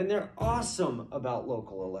 and they're awesome about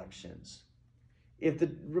local elections. If the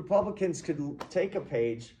Republicans could take a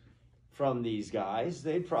page from these guys,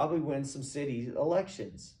 they'd probably win some city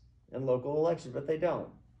elections and local elections, but they don't.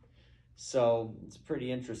 So it's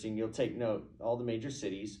pretty interesting. You'll take note, all the major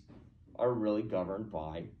cities are really governed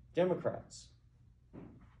by Democrats.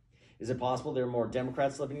 Is it possible there are more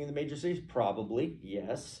Democrats living in the major cities? Probably,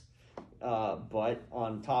 yes. But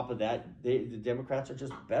on top of that, the Democrats are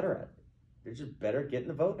just better at it. They're just better at getting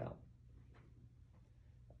the vote out.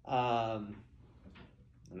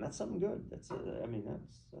 And that's something good. That's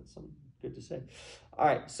something good to say. All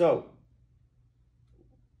right, so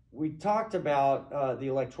we talked about the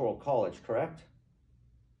Electoral College, correct?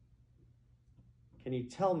 Can you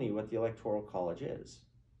tell me what the Electoral College is?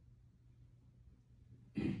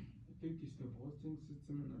 I think it's the voting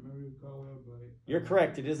system in America whereby... You're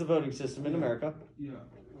correct. It is the voting system in America. Yeah,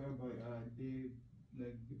 whereby the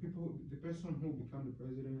person who becomes the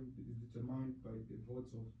president is determined by the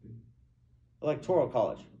votes of the Electoral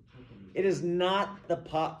College. It is not the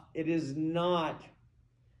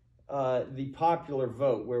popular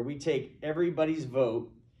vote where we take everybody's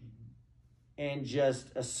vote and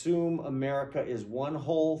just assume America is one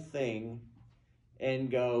whole thing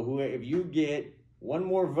and go, if you get one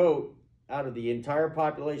more vote out of the entire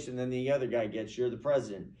population than the other guy gets, you're the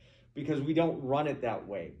president. Because we don't run it that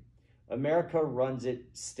way. America runs it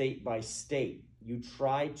state by state. You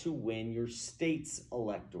try to win your state's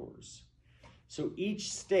electors. So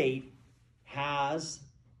each state has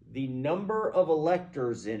the number of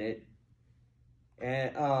electors in it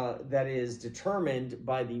that is determined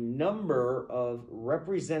by the number of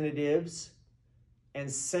representatives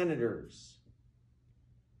and senators.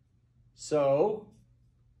 So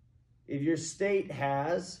if your state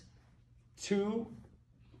has 2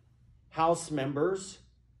 House members,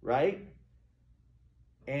 right?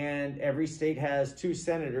 And every state has 2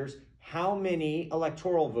 senators, how many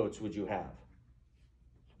electoral votes would you have?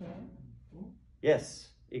 Yes,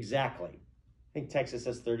 exactly. I think Texas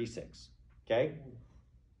has 36, okay?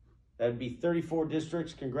 That would be 34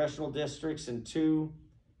 districts, congressional districts, and two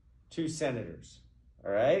senators,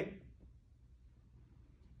 all right?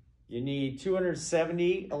 You need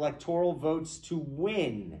 270 electoral votes to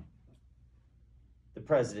win the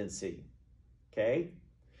presidency, okay?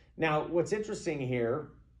 Now, what's interesting here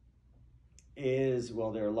is,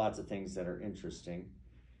 well, there are lots of things that are interesting.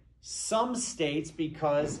 Some states,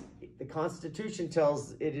 because the Constitution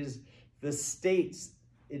tells it is the state's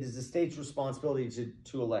responsibility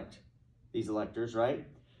to elect these electors, right?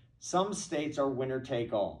 Some states are winner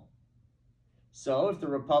take all. So if the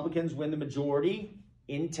Republicans win the majority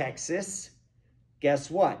in Texas,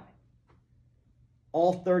 guess what?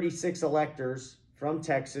 All 36 electors from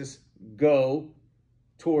Texas go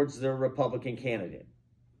towards the Republican candidate.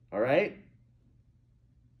 All right?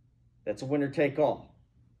 That's a winner take all.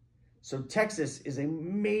 So Texas is a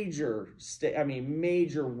major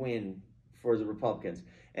major win for the Republicans.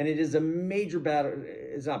 And it is a major battle.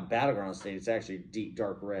 It's not battleground state. It's actually deep,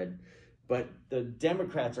 dark red. But the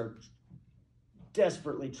Democrats are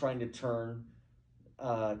desperately trying to turn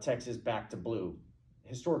Texas back to blue.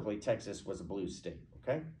 Historically, Texas was a blue state,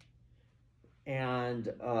 okay?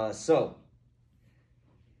 And so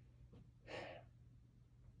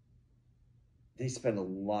they spend a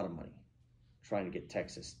lot of money trying to get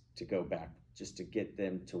Texas to go back, just to get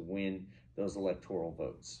them to win those electoral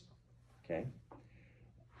votes, okay?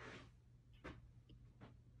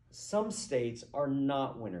 Some states are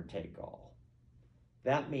not winner take all.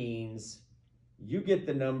 That means you get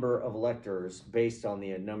the number of electors based on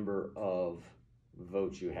the number of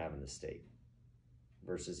votes you have in the state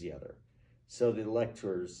versus the other. So the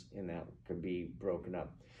electors in that could be broken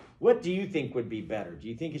up. What do you think would be better? Do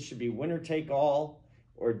you think it should be winner take all,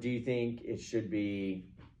 or do you think it should be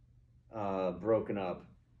broken up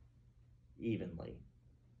evenly?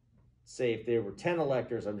 Say if there were 10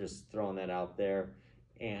 electors, I'm just throwing that out there,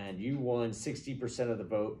 and you won 60% of the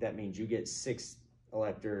vote, that means you get 6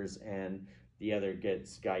 electors and the other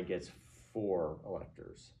guy gets 4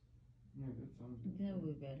 electors. Yeah, that sounds good. That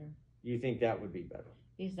would be better. You think that would be better?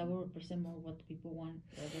 Because that would represent more what the people want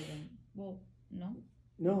rather than, well, no?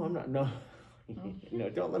 No, I'm not. No, Oh. no.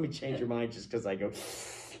 Don't let me change your mind just because I go.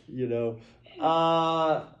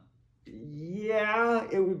 Yeah,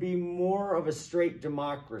 it would be more of a straight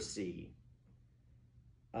democracy.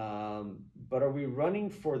 But are we running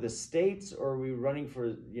for the states, or are we running for?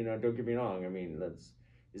 Don't get me wrong. I mean,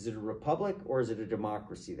 is it a republic or is it a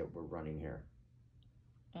democracy that we're running here?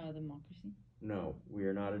 Democracy. No, we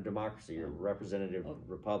are not a democracy. You're a representative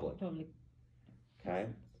republic. Public. Okay.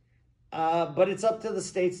 But it's up to the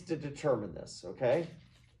states to determine this, okay?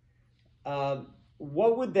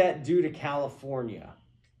 What would that do to California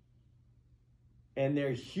and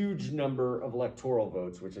their huge number of electoral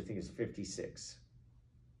votes, which I think is 56?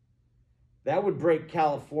 That would break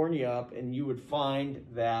California up, and you would find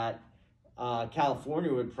that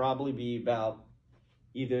California would probably be about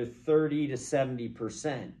either 30 to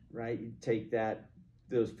 70%, right? You take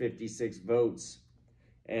those 56 votes,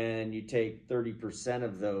 and you take 30%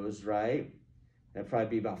 of those, right? That'd probably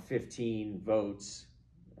be about 15 votes,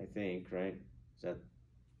 I think, right? Is that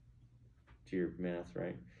to your math,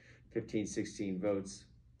 right? 15, 16 votes.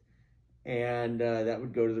 And that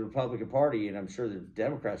would go to the Republican Party, and I'm sure the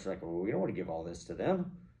Democrats are like, well, we don't want to give all this to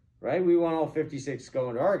them, right? We want all 56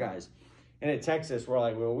 going to our guys. And in Texas, we're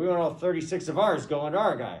like, well, we want all 36 of ours going to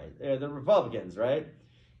our guys, the Republicans, right?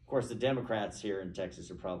 Of course, the Democrats here in Texas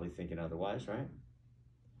are probably thinking otherwise, right?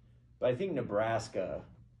 But I think Nebraska,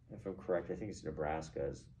 if I'm correct, I think it's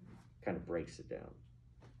Nebraska, kind of breaks it down.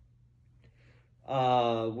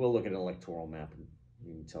 We'll look at an electoral map and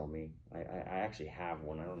you can tell me. I actually have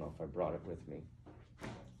one. I don't know if I brought it with me.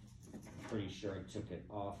 Pretty sure I took it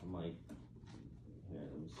off of my, here,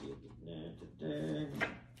 let me see it.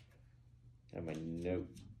 I have my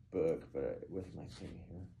notebook, but with my thing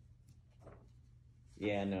here.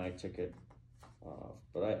 Yeah, no, I took it off,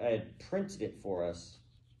 but I had printed it for us.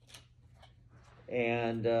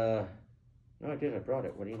 And, no, I did, I brought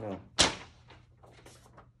it, what do you know?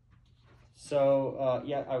 So,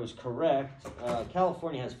 yeah, I was correct.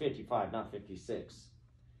 California has 55, not 56.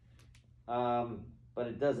 But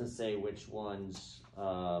it doesn't say which ones,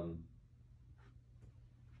 I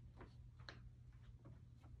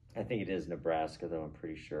think it is Nebraska, though, I'm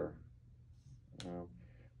pretty sure.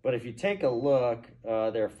 But if you take a look,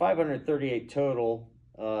 there are 538 total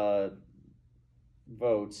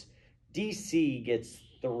votes. DC gets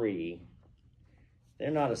 3.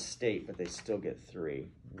 They're not a state, but they still get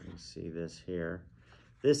 3. You can see this here.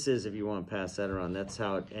 This is, if you want to pass that around, that's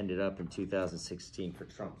how it ended up in 2016 for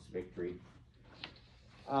Trump's victory.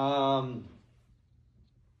 So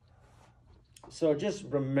just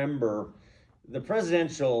remember, the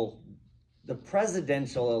presidential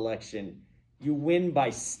election, you win by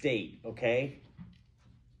state, okay?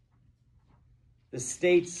 The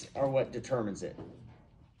states are what determines it.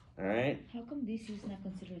 All right? How come DC is not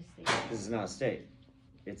considered a state? This is not a state.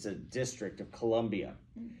 It's a district of Columbia.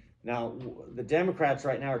 Now, the Democrats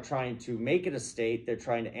right now are trying to make it a state. They're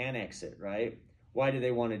trying to annex it, right? Why do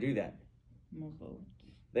they want to do that? More votes.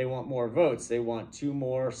 They want more votes. They want 2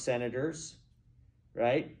 more senators,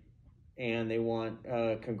 right? And they want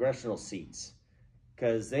congressional seats,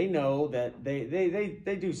 because they know that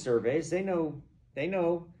they do surveys. They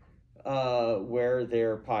know where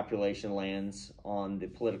their population lands on the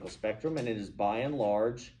political spectrum, and it is by and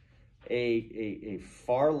large a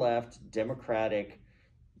far left Democratic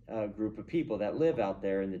group of people that live out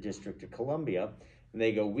there in the District of Columbia. And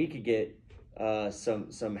they go, we could get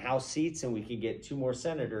some House seats, and we could get 2 more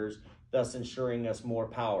senators, thus ensuring us more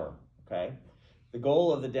power. Okay. The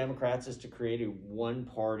goal of the Democrats is to create a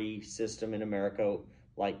one-party system in America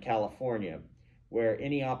like California, where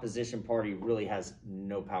any opposition party really has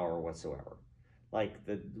no power whatsoever. Like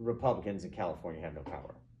the Republicans in California have no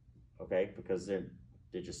power, okay? Because they're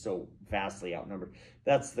just so vastly outnumbered.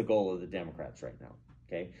 That's the goal of the Democrats right now,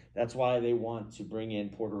 okay? That's why they want to bring in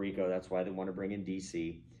Puerto Rico. That's why they want to bring in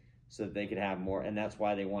DC, so that they could have more. And that's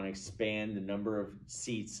why they want to expand the number of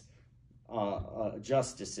seats,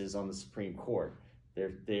 justices on the Supreme Court.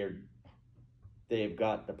 They've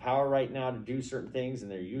got the power right now to do certain things,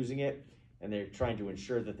 and they're using it, and they're trying to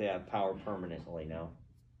ensure that they have power permanently now.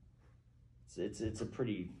 It's a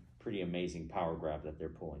pretty amazing power grab that they're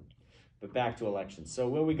pulling. But back to elections. So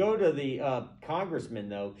when we go to the congressmen,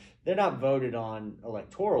 though, they're not voted on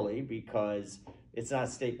electorally, because it's not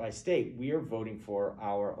state by state. We are voting for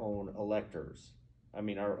our own electors. I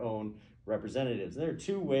mean, our own representatives. And there are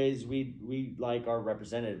 2 ways we like our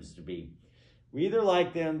representatives to be. We either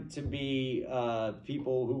like them to be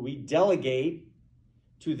people who we delegate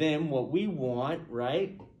to them what we want,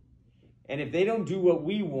 right? And if they don't do what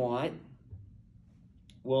we want,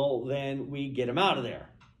 well, then we get them out of there.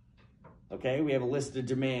 Okay, we have a list of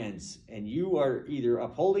demands, and you are either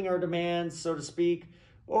upholding our demands, so to speak,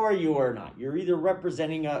 or you are not. You're either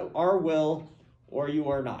representing our will, or you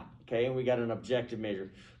are not. Okay, and we got an objective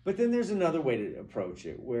measure. But then there's another way to approach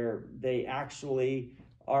it, where they actually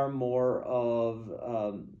are more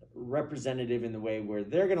of representative in the way where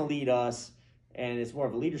they're going to lead us, and it's more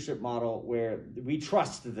of a leadership model where we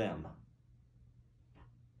trust them.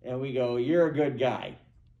 And we go, you're a good guy.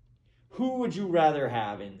 Who would you rather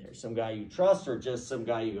have in there? Some guy you trust, or just some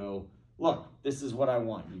guy you go, look, this is what I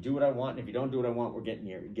want. You do what I want, and if you don't do what I want, we're getting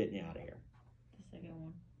you out of here. The second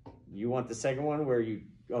one. You want the second one where you,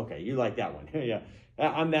 okay, you like that one. Yeah,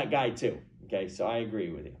 I'm that guy too. Okay, so I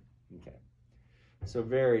agree with you. Okay, so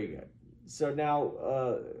very good. So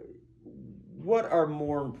now, what are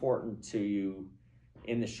more important to you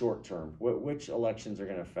in the short term? Which elections are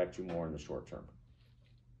going to affect you more in the short term?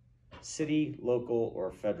 City, local,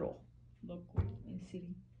 or federal? Local and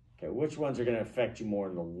city. Okay, which ones are going to affect you more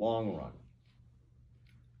in the long run?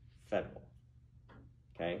 Federal.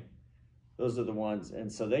 Okay, those are the ones,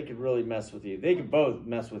 and so they could really mess with you. They could both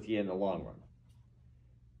mess with you in the long run.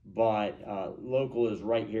 But local is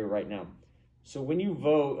right here, right now. So when you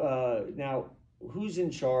vote, now, who's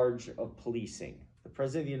in charge of policing? The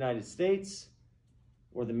President of the United States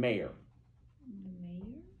or the mayor? The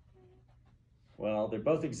mayor? Well, they're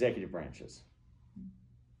both executive branches,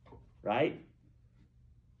 right?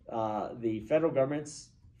 The federal government's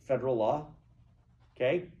federal law,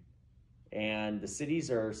 okay? And the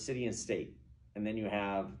cities are city and state. And then you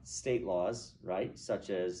have state laws, right? Such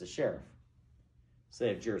as the sheriff. So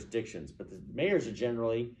they have jurisdictions, but the mayors are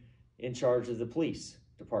generally in charge of the police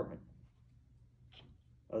department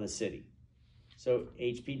of the city. So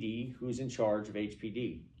HPD, who's in charge of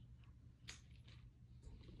HPD?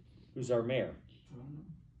 Who's our mayor?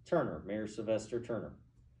 Turner, Mayor Sylvester Turner.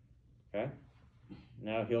 Okay.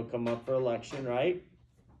 Now he'll come up for election, right?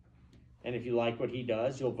 And if you like what he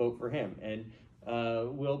does, you'll vote for him. And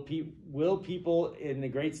will people in the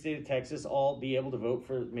great state of Texas all be able to vote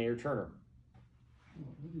for Mayor Turner?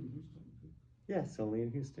 Yes, only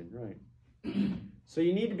in Houston, right. So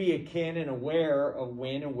you need to be akin and aware of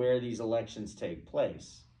when and where these elections take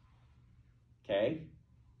place. Okay?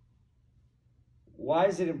 Why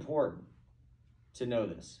is it important to know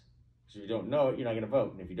this? Because if you don't know it, you're not going to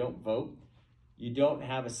vote. And if you don't vote, you don't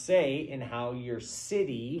have a say in how your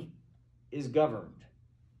city is governed.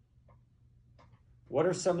 What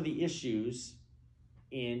are some of the issues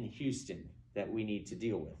in Houston that we need to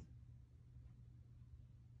deal with?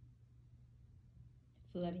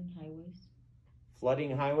 Flooding highways.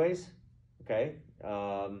 Flooding highways, okay.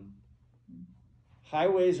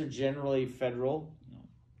 Highways are generally federal,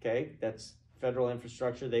 okay. That's federal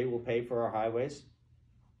infrastructure. They will pay for our highways.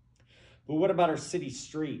 But what about our city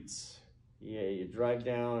streets? Yeah, you drive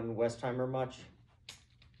down Westheimer much?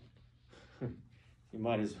 You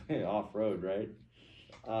might as well off-road, right?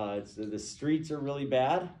 The streets are really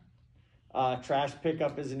bad. Trash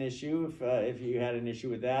pickup is an issue. If you had an issue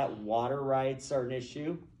with that, water rights are an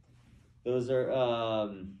issue. Those are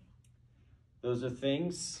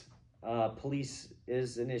things. Police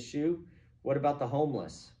is an issue. What about the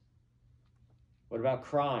homeless? What about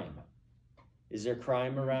crime? Is there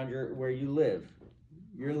crime around where you live?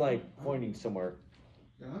 You're like pointing somewhere.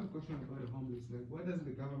 Yeah, I have a question about the homeless. Like, why doesn't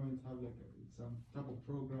the government have like some type of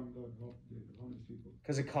program that would help the homeless people?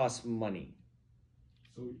 Because it costs money.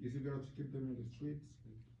 So is it better to keep them in the streets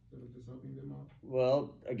instead of just helping them out?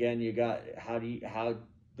 Well, again,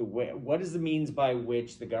 what is the means by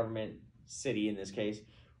which the government, city in this case,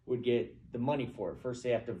 would get the money for it? First,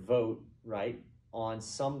 they have to vote, right, on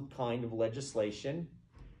some kind of legislation.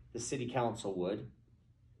 The city council would,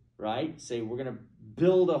 right, say we're going to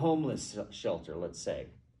build a homeless shelter, let's say.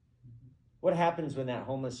 What happens when that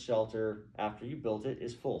homeless shelter, after you built it,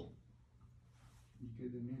 is full? You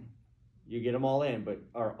get them in. You get them all in, but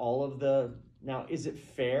are all of now, is it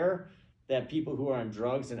fair that people who are on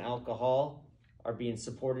drugs and alcohol are being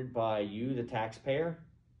supported by you, the taxpayer,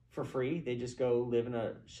 for free? They just go live in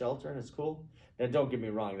a shelter and it's cool? Now, don't get me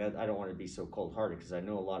wrong, that I don't want to be so cold-hearted, because I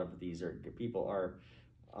know a lot of these people are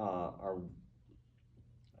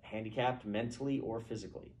handicapped mentally or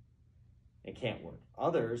physically and can't work.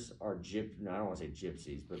 Others are I don't want to say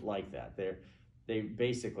gypsies, but like that. They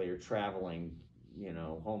basically are traveling,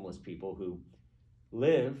 homeless people who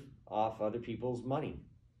live off other people's money.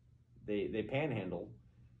 They panhandle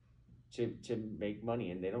to make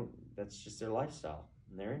money, and that's just their lifestyle,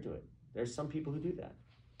 and they're into it. There's some people who do that.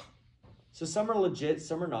 So some are legit,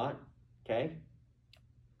 some are not, okay?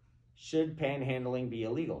 Should panhandling be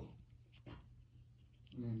illegal? I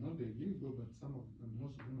mean, not illegal, but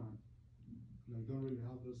most of them are, don't really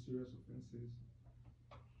have those serious offenses.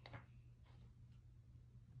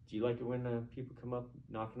 Do you like it when people come up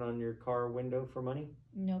knocking on your car window for money?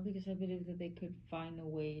 No, because I believe that they could find a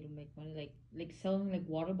way to make money, like selling like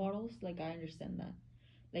water bottles. Like, I understand that.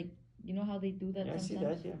 Like, you know how they do that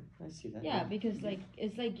sometimes? I see that. Yeah, because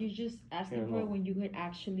it's like you're just asking for it when you could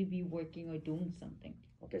actually be working or doing something.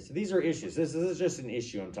 Okay, so these are issues. This is just an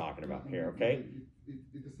issue I'm talking about here, okay?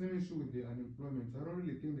 It's the same issue with the unemployment. I don't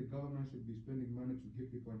really think the government should be spending money to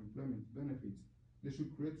give people unemployment benefits. They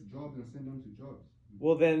should create jobs and send them to jobs.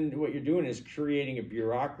 Well, then what you're doing is creating a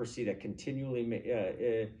bureaucracy that continually...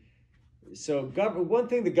 one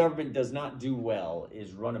thing the government does not do well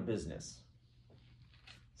is run a business.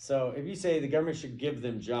 So if you say the government should give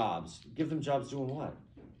them jobs doing what?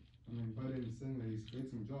 I mean, Biden is saying that he's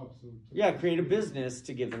creating jobs. Yeah, create a business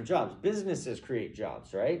to give them jobs. Businesses create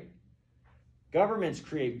jobs, right? Governments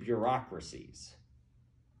create bureaucracies.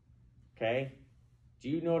 Okay? Do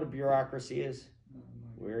you know what a bureaucracy is? No.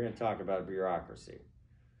 We're going to talk about a bureaucracy.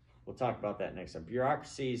 We'll talk about that next time.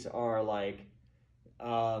 Bureaucracies are like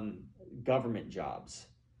government jobs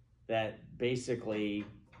that basically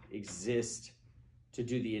exist to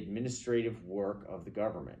do the administrative work of the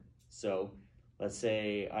government. So let's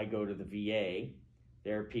say I go to the VA.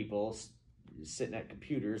 There are people sitting at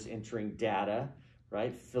computers entering data,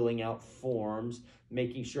 right? Filling out forms,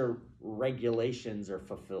 making sure regulations are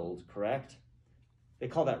fulfilled, correct? They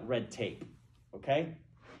call that red tape, okay?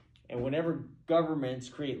 And whenever governments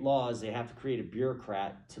create laws, they have to create a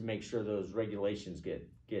bureaucrat to make sure those regulations get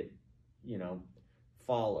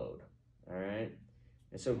followed, all right?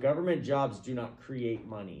 And so government jobs do not create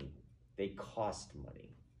money. They cost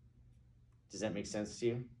money. Does that make sense to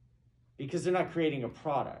you? Because they're not creating a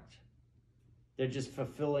product. They're just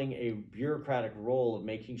fulfilling a bureaucratic role of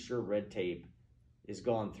making sure red tape is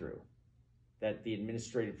gone through, that the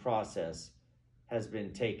administrative process has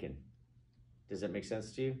been taken. Does that make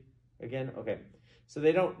sense to you? Again, okay. So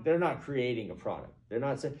they're not creating a product. They're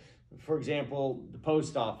not, for example, the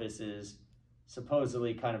post office is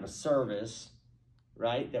supposedly kind of a service,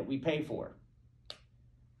 right, that we pay for,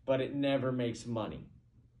 but it never makes money.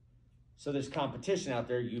 So there's competition out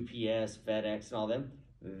there, UPS, FedEx, and all them.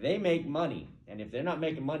 They make money, and if they're not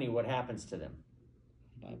making money, what happens to them?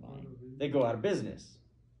 Bye-bye. They go out of business.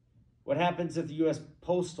 What happens if the U.S.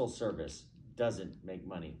 Postal Service doesn't make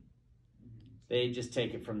money? They just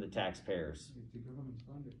take it from the taxpayers, The government's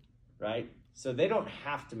funded. right? So they don't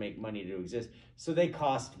have to make money to exist, so they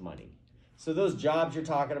cost money. So those jobs you're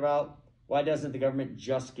talking about, why doesn't the government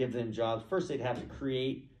just give them jobs? First, they'd have to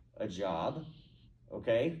create a job,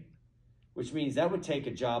 okay? Which means that would take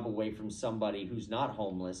a job away from somebody who's not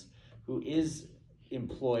homeless, who is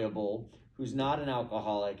employable, who's not an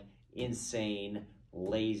alcoholic, insane,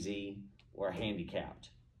 lazy, or handicapped,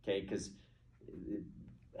 okay? Because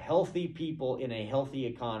healthy people in a healthy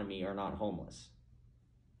economy are not homeless,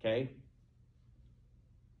 okay?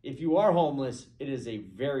 If you are homeless, it is a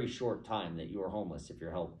very short time that you are homeless if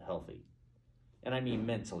you're healthy. And I mean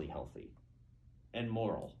mentally healthy and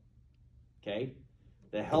moral. Okay?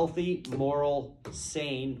 The healthy, moral,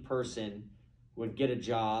 sane person would get a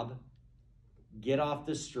job, get off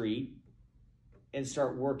the street, and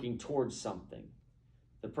start working towards something.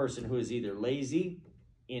 The person who is either lazy,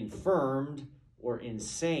 infirmed, or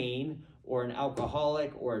insane, or an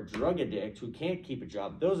alcoholic, or a drug addict who can't keep a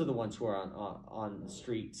job, those are the ones who are on the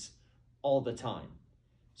streets all the time.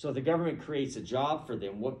 So if the government creates a job for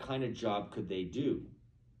them, what kind of job could they do?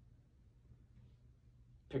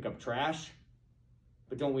 Pick up trash?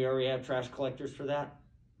 But don't we already have trash collectors for that?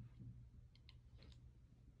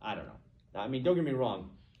 I don't know. I mean, don't get me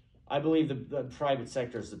wrong. I believe the private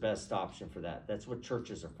sector is the best option for that. That's what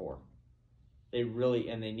churches are for. They really,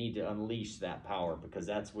 and they need to unleash that power, because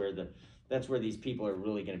that's where these people are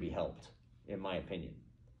really going to be helped, in my opinion,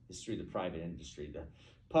 is through the private industry. The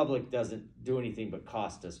public doesn't do anything but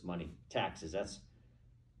cost us money, taxes. That's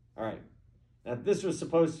all right. Now this was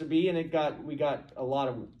supposed to be, and we got a lot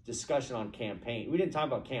of discussion on campaign. We didn't talk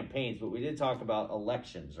about campaigns, but we did talk about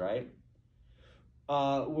elections, right?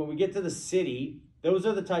 When we get to the city, those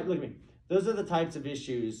are the types of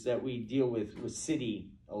issues that we deal with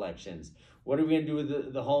city elections. What are we going to do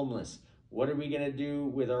with the homeless? What are we going to do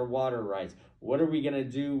with our water rights? What are we going to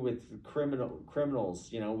do with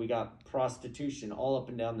criminals? You know, we got prostitution all up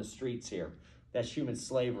and down the streets here. That's human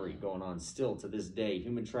slavery going on still to this day,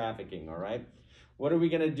 human trafficking, all right? What are we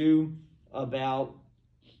going to do about,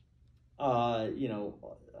 there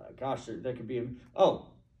could be,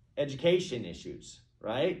 education issues,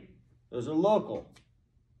 right? Those are local.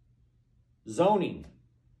 Zoning.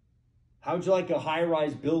 How would you like a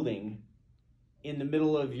high-rise building in the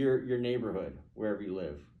middle of your neighborhood, wherever you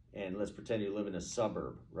live? And let's pretend you live in a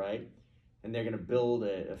suburb, right? And they're going to build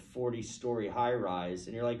a 40-story high-rise,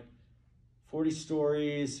 and you're like, 40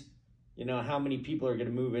 stories, you know, how many people are going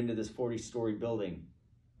to move into this 40-story building?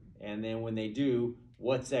 And then when they do,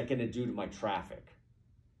 what's that going to do to my traffic?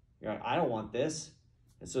 You're like, I don't want this.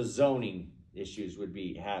 And so zoning issues would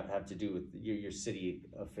have to do with your city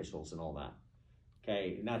officials and all that.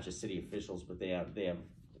 Okay, not just city officials, but they have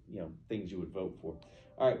things you would vote for.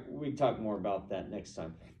 All right, we can talk more about that next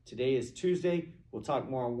time. Today is Tuesday. We'll talk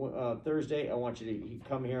more on Thursday. I want you to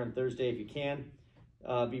come here on Thursday if you can.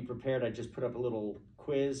 Be prepared. I just put up a little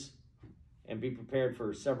quiz, and be prepared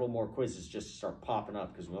for several more quizzes just to start popping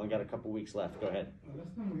up, because we only got a couple weeks left. Go ahead.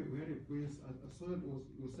 Last time we had a quiz, I saw it was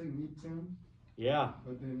saying midterm. Yeah.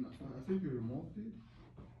 But then I think you removed it.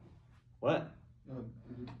 What?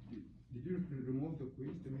 Did you remove the quiz,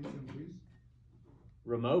 the midterm quiz?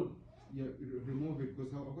 Remote? Yeah, remove it,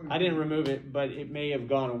 because I didn't remove it, but it may have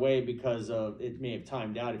gone away because it may have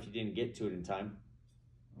timed out if you didn't get to it in time.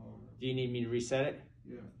 Oh. Do you need me to reset it?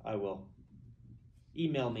 Yeah. I will.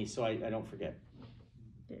 Email me so I don't forget.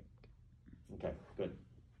 Okay, good.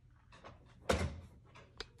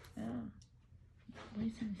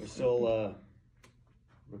 We're still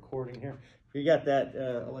recording here. You got that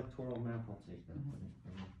electoral map? I'll take that.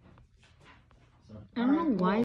 I don't know why